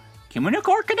 Hello?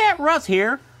 Communicore Cadet Russ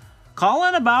here,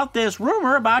 calling about this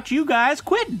rumor about you guys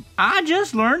quitting. I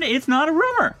just learned it's not a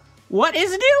rumor. What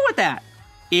is the deal with that?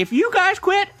 If you guys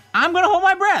quit, I'm going to hold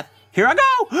my breath. Here I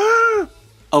go!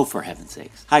 Oh, for heaven's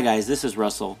sakes. Hi, guys. This is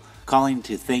Russell, calling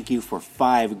to thank you for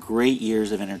 5 great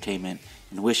years of entertainment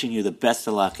and wishing you the best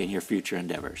of luck in your future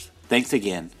endeavors. Thanks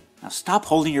again. Now stop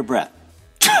holding your breath.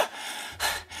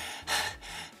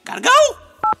 Gotta go!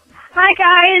 Hi,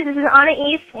 guys. This is Anna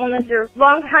East, one of your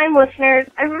longtime listeners.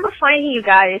 I remember finding you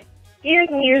guys years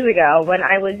and years ago when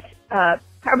I was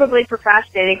probably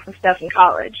procrastinating some stuff in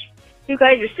college. You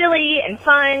guys are silly and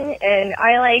fun, and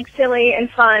I like silly and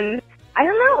fun. I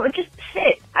don't know, it just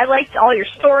fit. I liked all your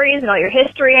stories and all your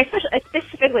history. I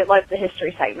specifically liked the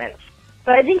history segments.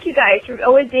 But I think you guys, for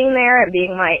always being there and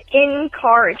being my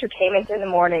in-car entertainment in the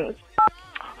mornings.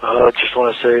 I just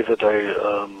want to say that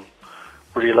I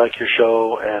really like your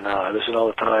show, and I listen all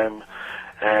the time,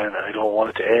 and I don't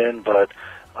want it to end, but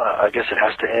I guess it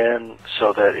has to end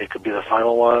so that it could be the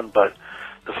final one, but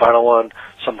the final one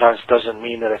sometimes doesn't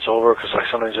mean that it's over, because like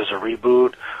sometimes there's a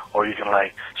reboot, or you can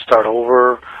like start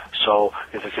over. So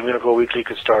if the Communicore Weekly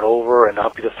could start over and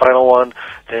not be the final one,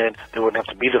 then there wouldn't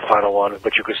have to be the final one,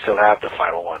 but you could still have the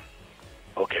final one.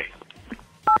 Okay.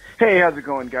 Hey, how's it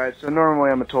going, guys? So normally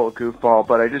I'm a total goofball,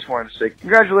 but I just wanted to say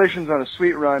congratulations on a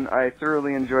sweet run. I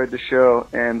thoroughly enjoyed the show,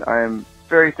 and I'm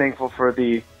very thankful for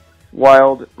the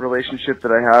wild relationship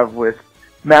that I have with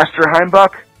Master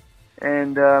Heimbuck.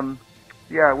 And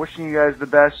yeah, wishing you guys the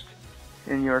best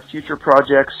in your future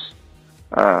projects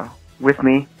with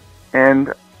me.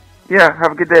 And yeah,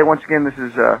 have a good day. Once again, this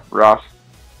is Ross,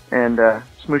 and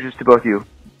smooches to both of you.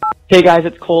 Hey guys,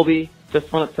 it's Colby.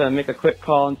 Just wanted to make a quick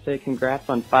call and say congrats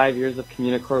on 5 years of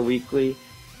Communicore Weekly.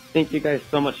 Thank you guys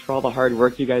so much for all the hard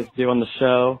work you guys do on the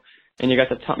show. And you guys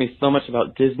have taught me so much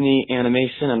about Disney,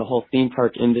 animation, and the whole theme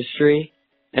park industry.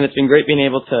 And it's been great being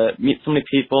able to meet so many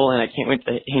people, and I can't wait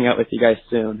to hang out with you guys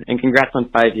soon. And congrats on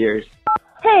 5 years.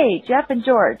 Hey, Jeff and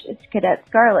George, it's Cadet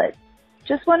Scarlett.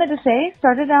 Just wanted to say,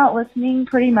 started out listening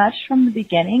pretty much from the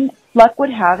beginning. Luck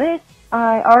would have it,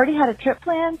 I already had a trip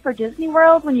planned for Disney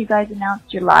World when you guys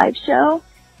announced your live show,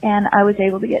 and I was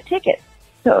able to get tickets.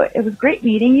 So it was great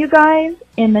meeting you guys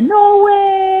in the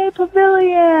Norway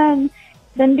Pavilion.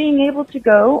 Then being able to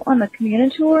go on the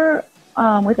Communicore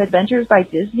with Adventures by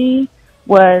Disney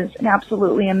was an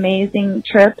absolutely amazing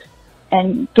trip,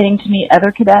 and getting to meet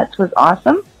other cadets was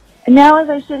awesome. And now as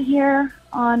I sit here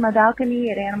on my balcony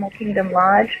at Animal Kingdom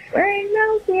Lodge, wearing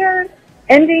mouse ears,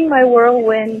 ending my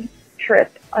whirlwind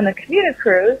trip on the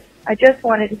Communicore, I just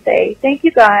wanted to say thank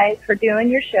you guys for doing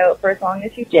your show for as long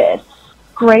as you did.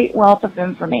 Great wealth of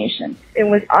information. It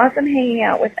was awesome hanging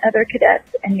out with other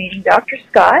cadets and meeting Dr.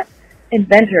 Scott,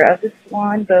 inventor of the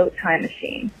Swan Boat Time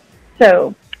Machine.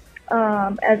 So,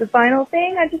 as a final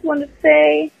thing, I just wanted to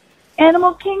say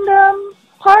Animal Kingdom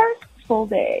Park full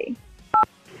day.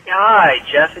 Hi,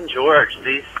 Jeff and George.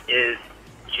 This is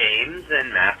James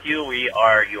and Matthew. We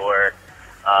are your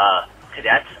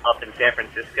cadets up in San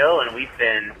Francisco, and we've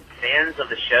been fans of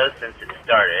the show since it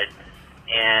started.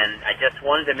 And I just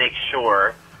wanted to make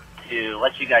sure to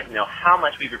let you guys know how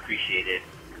much we've appreciated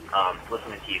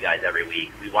listening to you guys every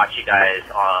week. We watch you guys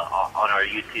on our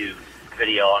YouTube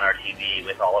video, on our TV,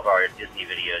 with all of our Disney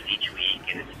videos each week,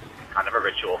 and it's kind of a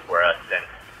ritual for us. And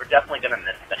we're definitely going to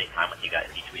miss spending time with you guys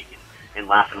each week and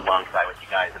laughing alongside with you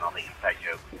guys and all the inside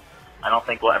jokes. I don't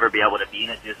think we'll ever be able to be in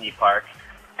a Disney park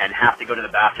and have to go to the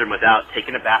bathroom without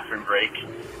taking a bathroom break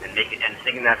and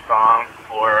singing that song,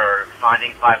 or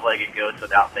finding five-legged goats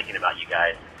without thinking about you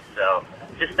guys. So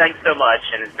just thanks so much,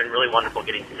 and it's been really wonderful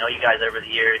getting to know you guys over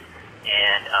the years.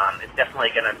 And it's definitely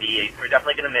going to be, we're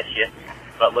definitely going to miss you,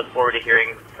 but look forward to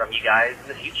hearing from you guys in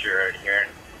the future and hearing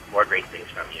more great things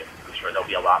from you. I'm sure there'll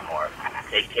be a lot more.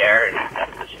 Take care, and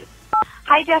best wishes.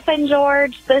 Hi, Jeff and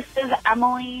George. This is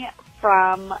Emily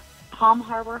from Palm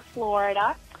Harbor,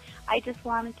 Florida. I just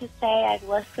wanted to say I've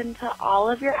listened to all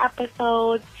of your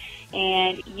episodes,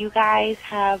 and you guys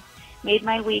have made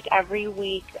my week every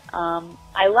week.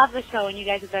 I love the show, and you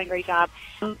guys have done a great job.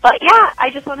 But yeah, I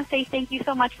just want to say thank you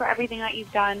so much for everything that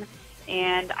you've done,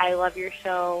 and I love your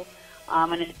show,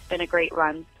 and it's been a great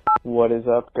run. What is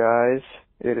up, guys?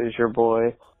 It is your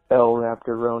boy, El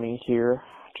Raptoroni here.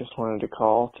 Just wanted to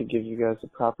call to give you guys a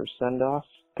proper send-off.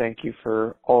 Thank you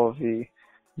for all of the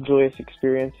joyous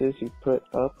experiences you put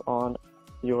up on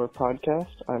your podcast.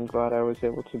 I'm glad I was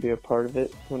able to be a part of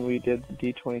it when we did the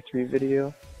D23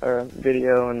 video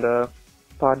and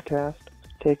podcast.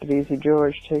 Take it easy,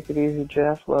 George. Take it easy,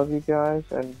 Jeff. Love you guys,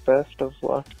 and best of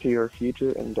luck to your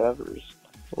future endeavors.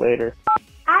 Later.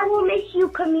 I will miss you,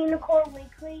 Communicore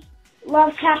Weekly.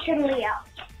 Love, Cash, and Leo.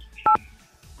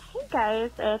 Hey guys,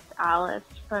 it's Alice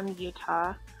from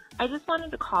Utah. I just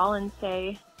wanted to call and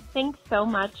say thanks so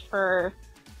much for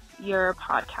your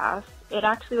podcast. It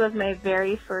actually was my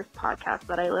very first podcast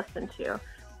that I listened to,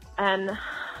 and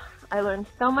I learned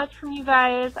so much from you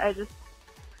guys. I just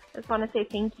want to say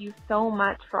thank you so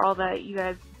much for all that you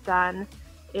guys have done.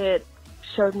 It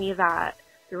showed me that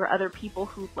there were other people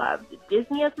who loved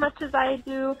Disney as much as I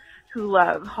do, who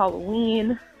love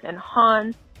Halloween and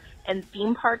haunts and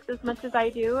theme parks as much as I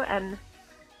do, and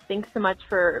thanks so much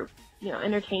for,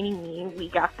 entertaining me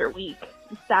week after week.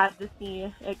 I'm sad to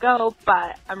see it go,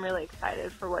 but I'm really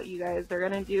excited for what you guys are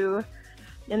going to do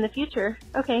in the future.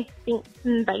 Okay, thanks,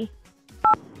 bye.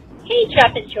 Hey,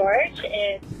 Jeff and George,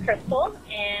 it's Crystal,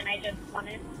 and I just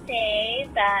wanted to say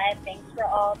that thanks for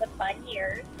all the fun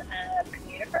years of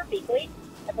Communicore Weekly.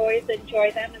 I've always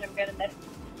enjoyed them, and I'm going to miss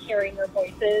hearing your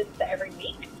voices every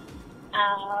week.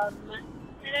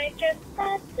 And I guess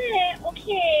that's it.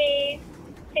 Okay.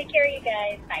 Take care, you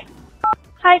guys. Bye.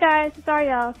 Hi guys, it's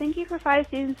Ariel. Thank you for 5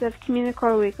 seasons of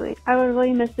Communicore Weekly. I will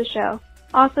really miss the show.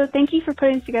 Also, thank you for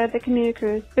putting together the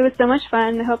Communicruise. It was so much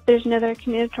fun. I hope there's another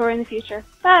Communitour in the future.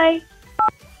 Bye!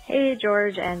 Hey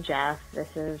George and Jeff,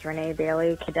 this is Renee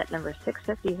Bailey, cadet number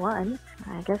 651.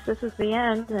 I guess this is the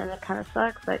end, and it kind of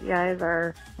sucks that you guys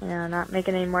are, not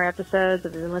making any more episodes.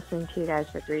 I've been listening to you guys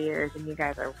for 3 years, and you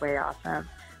guys are way awesome.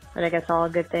 But I guess all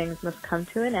good things must come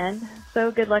to an end. So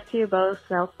good luck to you both.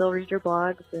 I'll still read your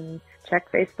blogs and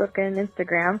check Facebook and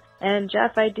Instagram. And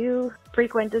Jeff, I do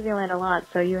frequent Disneyland a lot,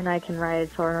 so you and I can ride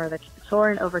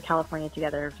soaring over California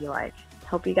together if you like.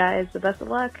 Hope you guys the best of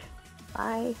luck.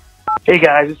 Bye. Hey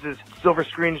guys, this is Silver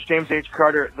Screen's James H.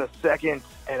 Carter II,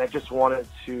 and I just wanted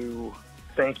to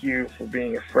thank you for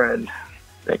being a friend.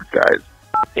 Thanks, guys.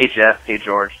 Hey Jeff, hey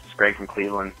George, it's Greg from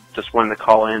Cleveland. Just wanted to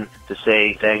call in to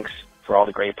say thanks for all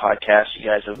the great podcasts you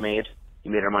guys have made.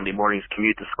 You made our Monday mornings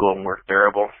commute to school and work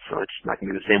bearable, so it's not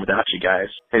going to be the same without you guys.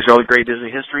 Thanks for all the great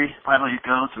Disney history, Five-Legged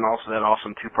Goats, and also that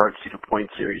awesome 2-part Cedar Point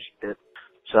series you did.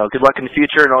 So good luck in the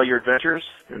future and all your adventures.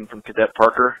 And from Cadet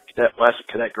Parker, Cadet Wes,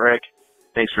 Cadet Greg,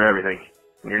 thanks for everything.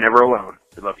 And you're never alone.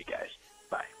 We love you guys.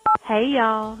 Bye. Hey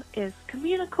y'all, it's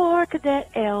Communicore Cadet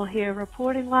L here,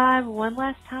 reporting live one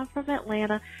last time from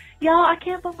Atlanta. Y'all, I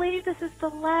can't believe this is the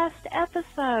last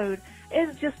episode.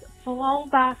 It's just flown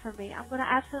by for me. I'm going to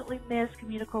absolutely miss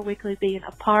Communicore Weekly being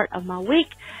a part of my week.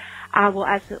 I will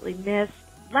absolutely miss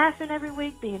laughing every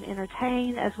week, being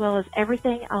entertained, as well as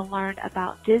everything I learned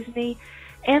about Disney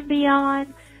and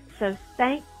beyond. So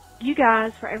thank you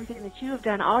guys for everything that you have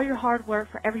done, all your hard work,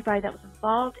 for everybody that was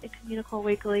involved in Communicore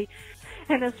Weekly,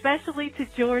 and especially to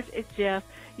George and Jeff.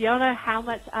 Y'all know how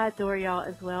much I adore y'all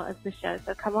as well as the show.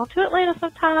 So come on to Atlanta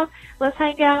sometime. Let's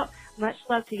hang out. Much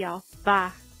love to y'all.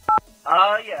 Bye.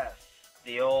 Yes,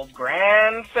 the old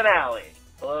grand finale.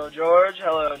 Hello, George.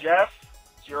 Hello, Jeff.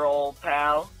 It's your old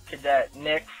pal, Cadet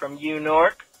Nick from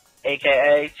Newark.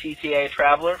 a.k.a. TTA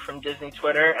Traveler from Disney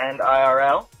Twitter and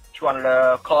IRL. Just wanted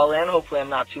to call in. Hopefully I'm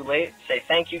not too late. Say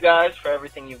thank you guys for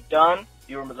everything you've done.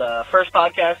 You were the first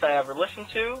podcast I ever listened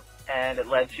to, and it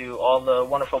led to all the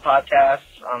wonderful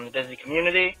podcasts on the Disney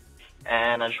community.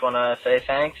 And I just want to say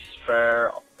thanks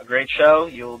for a great show.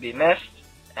 You will be missed,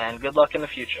 and good luck in the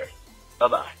future.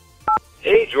 Bye-bye.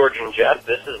 Hey, George and Jeff.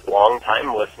 This is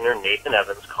longtime listener Nathan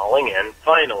Evans calling in,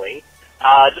 finally.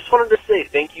 Just wanted to say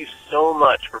thank you so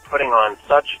much for putting on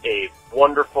such a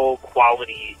wonderful,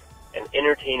 quality, and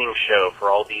entertaining show for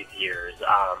all these years.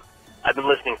 I've been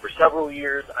listening for several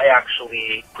years. I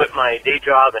actually quit my day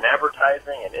job in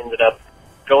advertising and ended up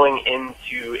going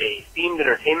into a themed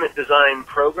entertainment design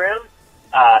program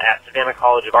at Savannah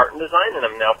College of Art and Design, and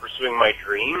I'm now pursuing my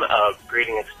dream of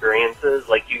creating experiences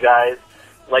like you guys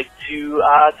like to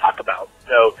talk about.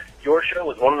 So your show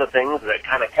was one of the things that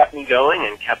kind of kept me going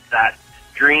and kept that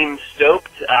dream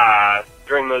stoked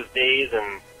during those days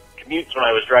and commutes when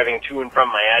I was driving to and from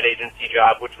my ad agency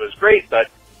job, which was great, but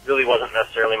really wasn't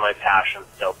necessarily my passion.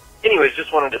 So anyways,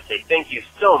 just wanted to say thank you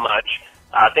so much.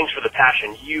 Thanks for the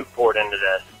passion you poured into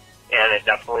this, and it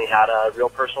definitely had a real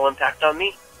personal impact on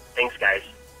me. Thanks, guys.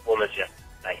 We'll miss you.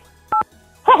 Bye.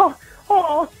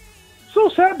 Oh, so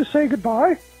sad to say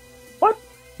goodbye. But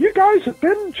you guys have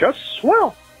been just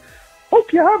swell.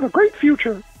 Hope you have a great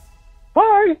future.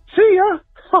 Bye. See ya.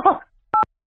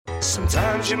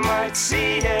 Sometimes you might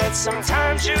see it,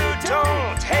 sometimes you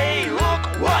don't. Hey,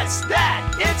 look, what's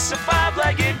that? It's a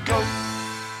five-legged goat.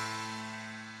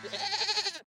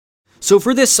 So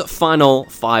for this final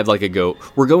five-legged goat,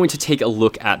 we're going to take a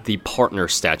look at the partner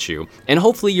statue, and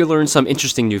hopefully you learn some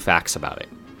interesting new facts about it.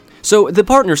 So the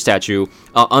partner statue,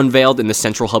 unveiled in the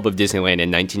central hub of Disneyland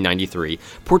in 1993,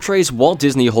 portrays Walt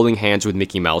Disney holding hands with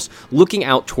Mickey Mouse, looking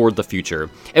out toward the future,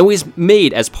 and was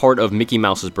made as part of Mickey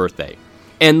Mouse's birthday.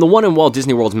 And the one in Walt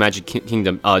Disney World's Magic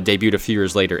Kingdom debuted a few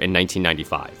years later in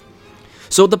 1995.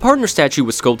 So the partner statue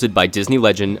was sculpted by Disney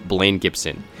legend Blaine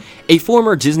Gibson. A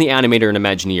former Disney animator and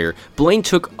Imagineer, Blaine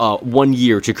took 1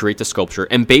 year to create the sculpture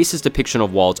and based his depiction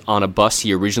of Walt on a bust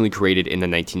he originally created in the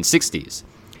 1960s.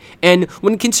 And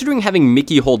when considering having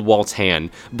Mickey hold Walt's hand,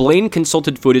 Blaine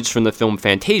consulted footage from the film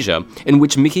Fantasia, in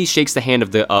which Mickey shakes the hand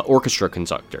of the orchestra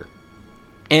conductor.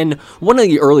 And one of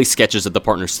the early sketches of the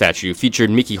partner statue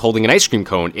featured Mickey holding an ice cream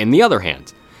cone in the other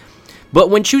hand. But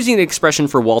when choosing the expression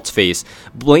for Walt's face,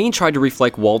 Blaine tried to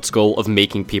reflect Walt's goal of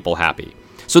making people happy.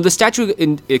 So the statue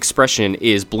expression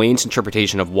is Blaine's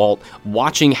interpretation of Walt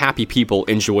watching happy people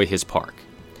enjoy his park.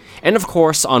 And of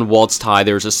course, on Walt's tie,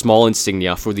 there's a small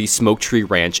insignia for the Smoke Tree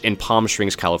Ranch in Palm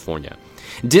Springs, California.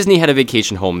 Disney had a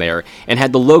vacation home there and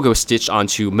had the logo stitched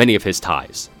onto many of his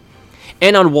ties.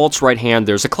 And on Walt's right hand,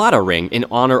 there's a claddagh ring in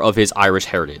honor of his Irish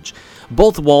heritage.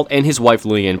 Both Walt and his wife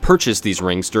Lillian purchased these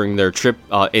rings during their trip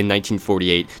in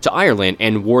 1948 to Ireland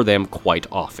and wore them quite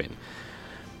often.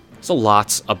 So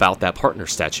lots about that partner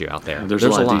statue out there. There's a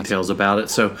lot of details about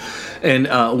it. So, and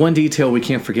one detail we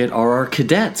can't forget are our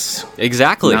cadets.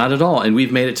 Exactly. Not at all. And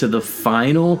we've made it to the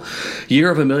final Year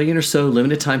of a Million or So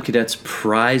Limited Time Cadets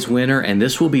prize winner, and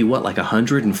this will be what, like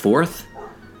 104th?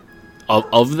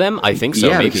 Of them? I think so,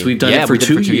 yeah, maybe. Because we've done it for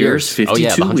 2 years,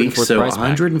 52 weeks, so prize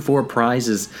 104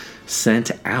 prizes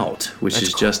sent out, which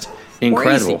is just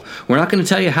incredible. Crazy. We're not going to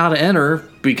tell you how to enter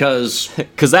because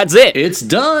that's it. It's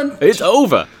done. It's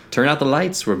over. Turn out the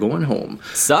lights. We're going home.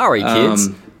 Sorry, kids.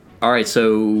 All right,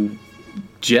 so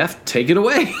Jeff, take it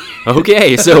away.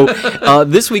 Okay, so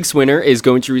this week's winner is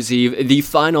going to receive the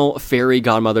final Fairy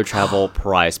Godmother Travel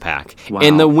prize pack. Wow.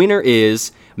 And the winner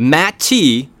is Matt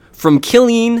T. from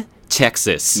Killeen,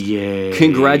 Texas. Yay.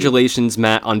 Congratulations,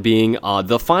 Matt, on being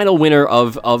the final winner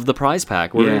of the prize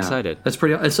pack. We're very excited. That's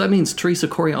pretty. So that means Teresa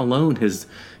Corey alone has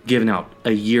given out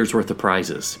a year's worth of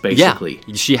prizes, basically.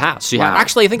 Yeah, she has.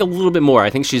 Actually, I think a little bit more. I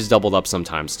think she's doubled up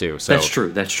sometimes, too. So. That's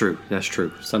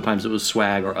true. Sometimes it was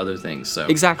swag or other things. So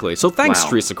exactly. So thanks,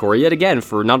 Teresa Corey, yet again,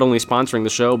 for not only sponsoring the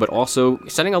show, but also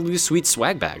sending all these sweet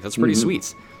swag bags. That's pretty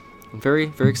sweet. I'm very,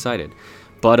 very excited.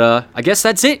 But I guess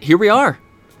that's it. Here we are.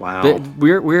 Wow.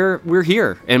 We're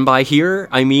here, and by here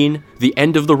I mean the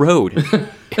end of the road.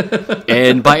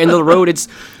 And by end of the road, it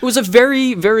was a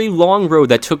very, very long road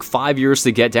that took 5 years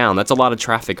to get down. That's a lot of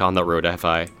traffic on that road, if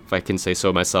I can say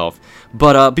so myself.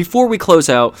 But before we close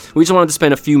out, we just wanted to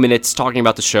spend a few minutes talking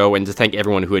about the show and to thank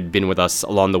everyone who had been with us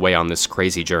along the way on this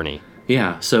crazy journey.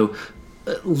 Yeah. So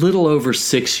little over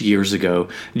 6 years ago,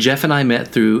 Jeff and I met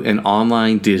through an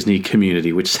online Disney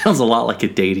community, which sounds a lot like a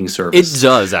dating service. It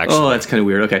does, actually. Oh, that's kind of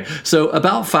weird. Okay. So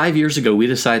about 5 years ago, we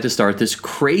decided to start this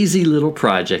crazy little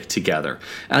project together.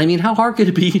 And I mean, how hard could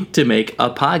it be to make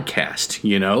a podcast,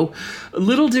 you know?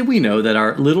 Little did we know that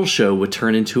our little show would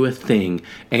turn into a thing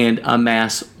and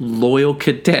amass loyal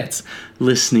cadets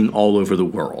listening all over the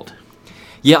world.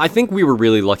 Yeah, I think we were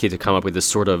really lucky to come up with this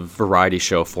sort of variety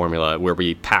show formula where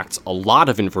we packed a lot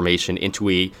of information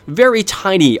into a very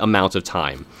tiny amount of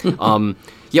time.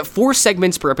 4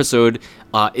 segments per episode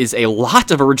is a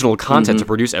lot of original content to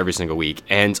produce every single week.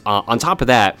 And on top of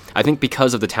that, I think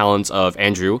because of the talents of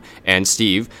Andrew and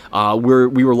Steve,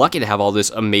 we were lucky to have all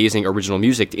this amazing original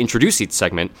music to introduce each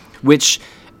segment, which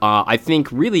I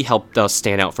think really helped us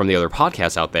stand out from the other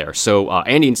podcasts out there. So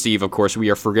Andy and Steve, of course,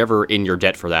 we are forever in your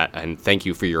debt for that, and thank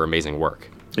you for your amazing work.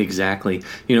 Exactly.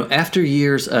 You know, after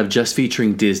years of just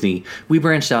featuring Disney, we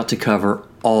branched out to cover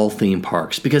all theme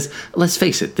parks because, let's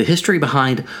face it, the history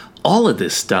behind all of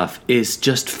this stuff is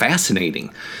just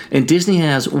fascinating. And Disney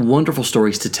has wonderful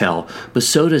stories to tell, but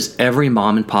so does every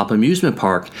mom and pop amusement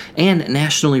park and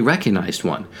nationally recognized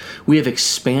one. We have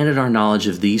expanded our knowledge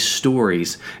of these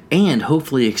stories and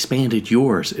hopefully expanded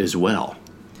yours as well.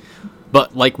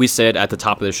 But like we said at the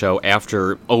top of the show,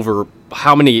 after over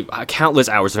how many countless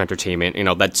hours of entertainment, you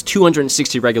know, that's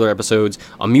 260 regular episodes,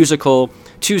 a musical,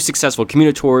 2 successful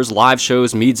community tours, live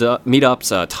shows,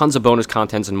 meetups, tons of bonus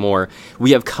contents and more,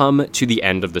 we have come to the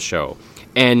end of the show.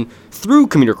 And through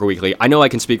Communicore Weekly, I know I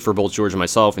can speak for both George and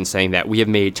myself in saying that we have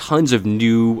made tons of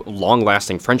new,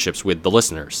 long-lasting friendships with the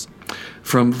listeners.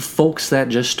 From folks that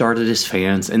just started as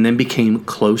fans and then became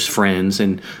close friends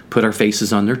and put our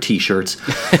faces on their t-shirts,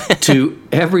 to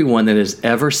everyone that has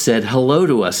ever said hello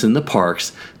to us in the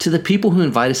parks, to the people who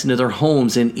invite us into their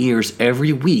homes and ears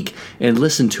every week and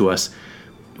listen to us,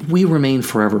 we remain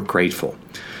forever grateful.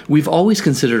 We've always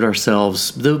considered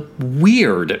ourselves the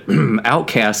weird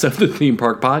outcasts of the theme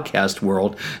park podcast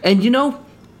world, and you know,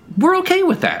 we're okay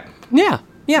with that. Yeah.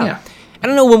 I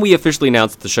don't know, when we officially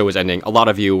announced that the show was ending, a lot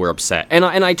of you were upset, and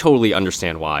I totally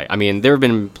understand why. I mean, there have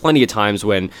been plenty of times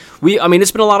when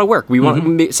it's been a lot of work.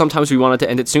 Sometimes we wanted to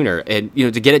end it sooner, and you know,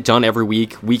 to get it done every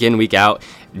week in, week out,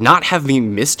 not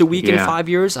having missed a week in 5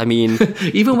 years. I mean,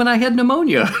 even when I had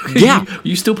pneumonia,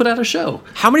 you still put out a show.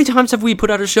 How many times have we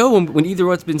put out a show when either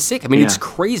of us been sick? I mean, it's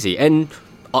crazy and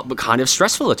kind of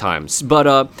stressful at times. But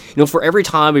you know, for every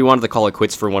time we wanted to call it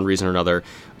quits for one reason or another,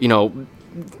 you know,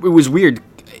 it was weird.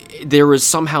 There was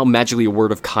somehow magically a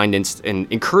word of kindness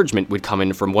and encouragement would come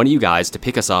in from one of you guys to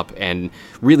pick us up and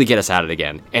really get us at it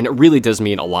again. And it really does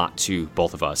mean a lot to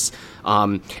both of us.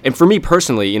 And for me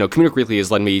personally, you know, Communicore Weekly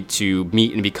has led me to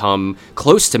meet and become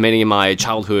close to many of my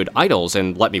childhood idols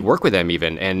and let me work with them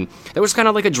even. And that was kind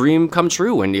of like a dream come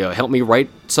true and, you know, helped me write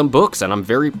some books. And I'm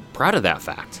very proud of that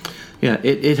fact. Yeah,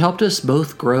 it helped us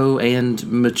both grow and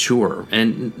mature,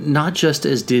 and not just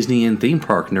as Disney and theme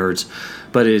park nerds,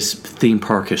 but as theme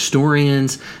park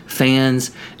historians, fans,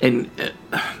 and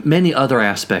many other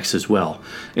aspects as well.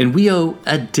 And we owe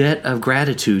a debt of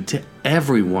gratitude to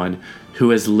everyone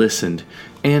who has listened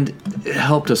and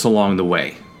helped us along the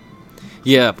way.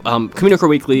 Yeah, Communicore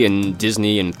Weekly and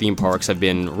Disney and theme parks have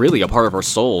been really a part of our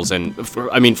souls, and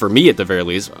for me at the very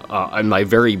least, and my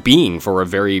very being for a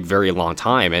very, very long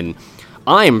time, and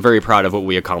I am very proud of what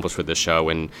we accomplished with this show,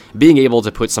 and being able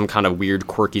to put some kind of weird,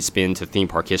 quirky spin to theme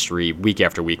park history week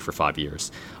after week for 5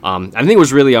 years. I think it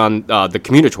was really on the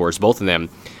community tours, both of them,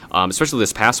 especially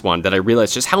this past one, that I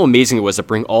realized just how amazing it was to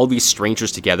bring all these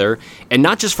strangers together, and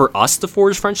not just for us to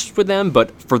forge friendships with them,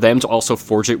 but for them to also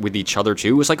forge it with each other too.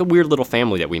 It was like a weird little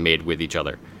family that we made with each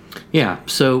other. Yeah,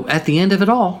 so at the end of it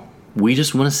all, we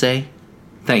just want to say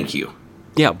thank you.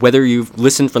 Yeah, whether you've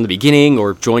listened from the beginning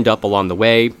or joined up along the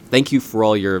way, thank you for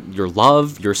all your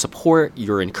love, your support,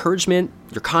 your encouragement,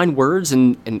 your kind words,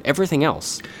 and everything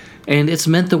else. And it's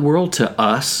meant the world to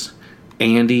us,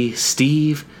 Andy,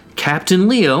 Steve, Captain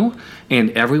Leo,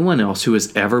 and everyone else who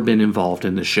has ever been involved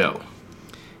in the show.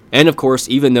 And of course,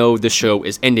 even though this show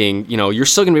is ending, you know, you're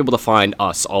still going to be able to find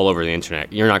us all over the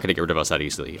internet. You're not going to get rid of us that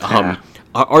easily.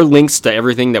 Our links to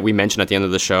everything that we mentioned at the end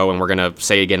of the show, and we're going to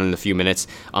say again in a few minutes,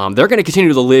 they're going to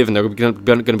continue to live, and they're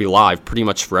going to be live pretty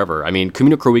much forever. I mean,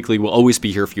 Communicore Weekly will always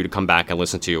be here for you to come back and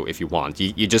listen to if you want.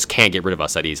 You just can't get rid of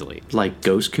us that easily. Like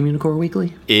Ghost Communicore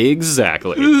Weekly?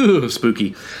 Exactly. Ooh,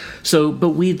 spooky. So, but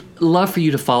we'd love for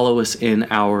you to follow us in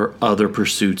our other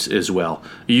pursuits as well.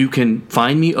 You can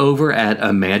find me over at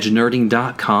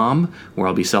imaginerding.com, where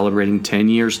I'll be celebrating 10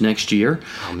 years next year.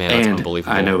 Oh man, that's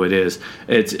unbelievable. I know it is.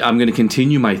 I'm going to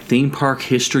continue my theme park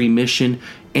history mission,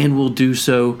 and we'll do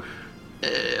so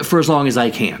For as long as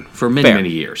I can, for many, many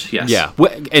years, yes. Yeah.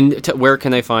 And where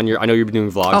can they find I know you've been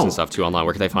doing vlogs and stuff too online.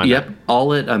 Where can they find Yep,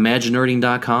 all at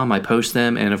imaginerding.com. I post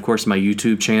them, and of course my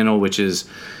YouTube channel, which is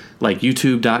like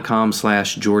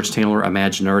youtube.com/George Taylor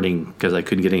Imaginerding, because I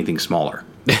couldn't get anything smaller.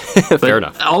 Fair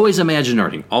enough. Always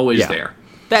Imaginerding, always there.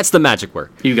 That's the magic word.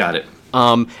 You got it.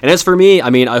 And as for me, I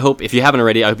mean, I hope, if you haven't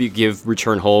already, I hope you give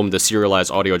Return Home, the serialized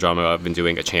audio drama I've been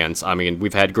doing, a chance. I mean,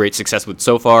 we've had great success with it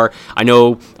so far. I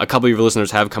know a couple of your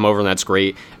listeners have come over, and that's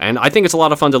great. And I think it's a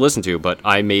lot of fun to listen to, but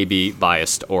I may be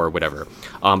biased or whatever.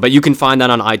 But you can find that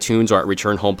on iTunes or at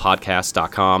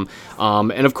returnhomepodcast.com.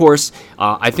 And of course,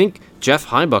 I think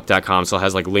jeffheinbuck.com still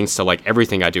has like links to like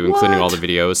everything I do, including all the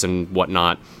videos and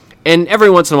whatnot. And every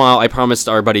once in a while, I promised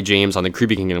our buddy James on the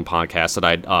Creepy Kingdom podcast that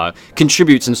I'd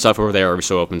contribute some stuff over there every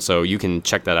so often, so you can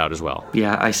check that out as well.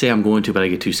 Yeah, I say I'm going to, but I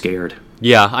get too scared.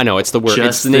 Yeah, I know. It's the word.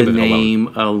 Just it's the the name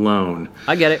alone.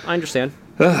 I get it. I understand.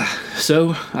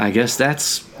 So, I guess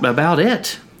that's about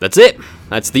it. That's it.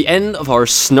 That's the end of our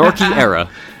snarky era.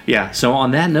 Yeah, so on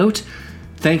that note,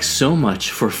 thanks so much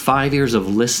for 5 years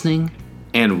of listening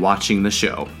and watching the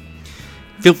show.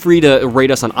 Feel free to rate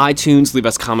us on iTunes, leave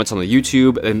us comments on the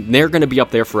YouTube, and they're going to be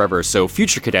up there forever, so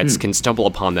future cadets can stumble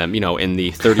upon them, in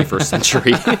the 31st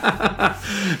century.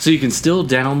 So you can still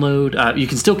download,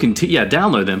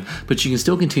 download them, but you can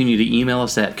still continue to email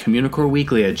us at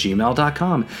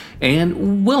communicoreweekly@gmail.com,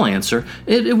 and we'll answer.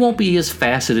 It won't be as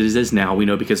fast as it is now, we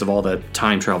know, because of all the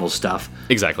time travel stuff.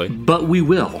 Exactly. But we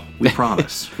will. We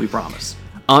promise. We promise.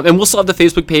 And we'll still have the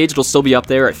Facebook page. It'll still be up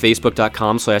there at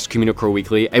facebook.com/Communicore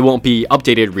Weekly. It won't be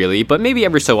updated really, but maybe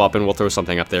every so often we'll throw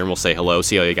something up there and we'll say hello,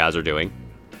 see how you guys are doing.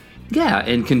 Yeah,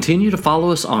 and continue to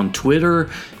follow us on Twitter,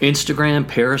 Instagram,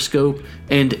 Periscope,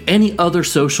 and any other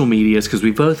social medias, because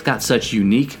we both got such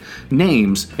unique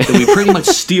names that we pretty much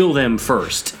steal them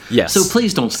first. Yes. So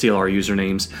please don't steal our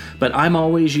usernames. But I'm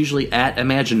always usually at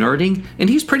Imaginerding, and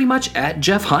he's pretty much at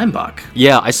Jeff Heimbuck.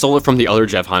 Yeah, I stole it from the other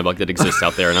Jeff Heimbuck that exists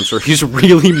out there, and I'm sure he's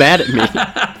really mad at me.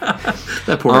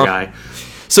 That poor guy.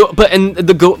 And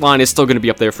the GOAT line is still going to be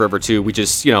up there forever too. We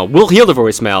just, we'll hear the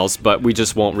voicemails, but we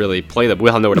just won't really play them.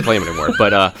 We'll have nowhere to play them anymore.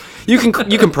 But you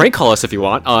can prank call us if you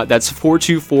want. That's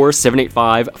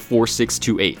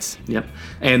 424-785-4628. Yep.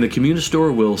 And the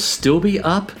Communistore will still be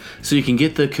up, so you can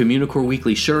get the Communicore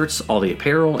Weekly shirts, all the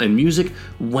apparel and music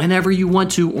whenever you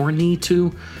want to or need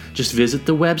to. Just visit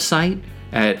the website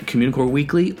at Communicore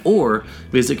Weekly or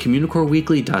visit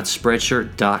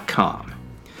communicoreweekly.spreadshirt.com.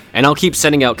 And I'll keep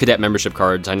sending out cadet membership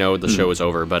cards. I know the show is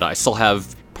over, but I still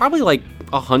have probably like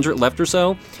 100 left or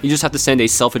so. You just have to send a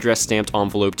self-addressed stamped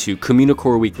envelope to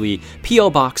Communicore Weekly, P.O.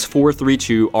 Box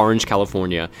 432, Orange,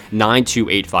 California,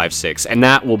 92856. And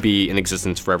that will be in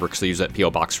existence forever because I use that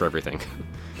P.O. Box for everything.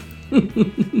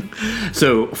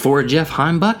 So, for Jeff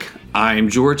Heimbuck, I'm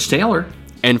George Taylor.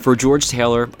 And for George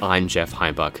Taylor, I'm Jeff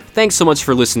Heimbuck. Thanks so much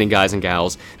for listening, guys and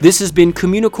gals. This has been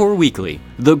Communicore Weekly,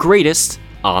 the greatest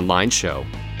online show.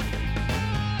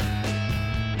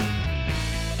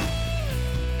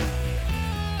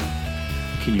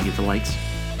 Can you get the lights?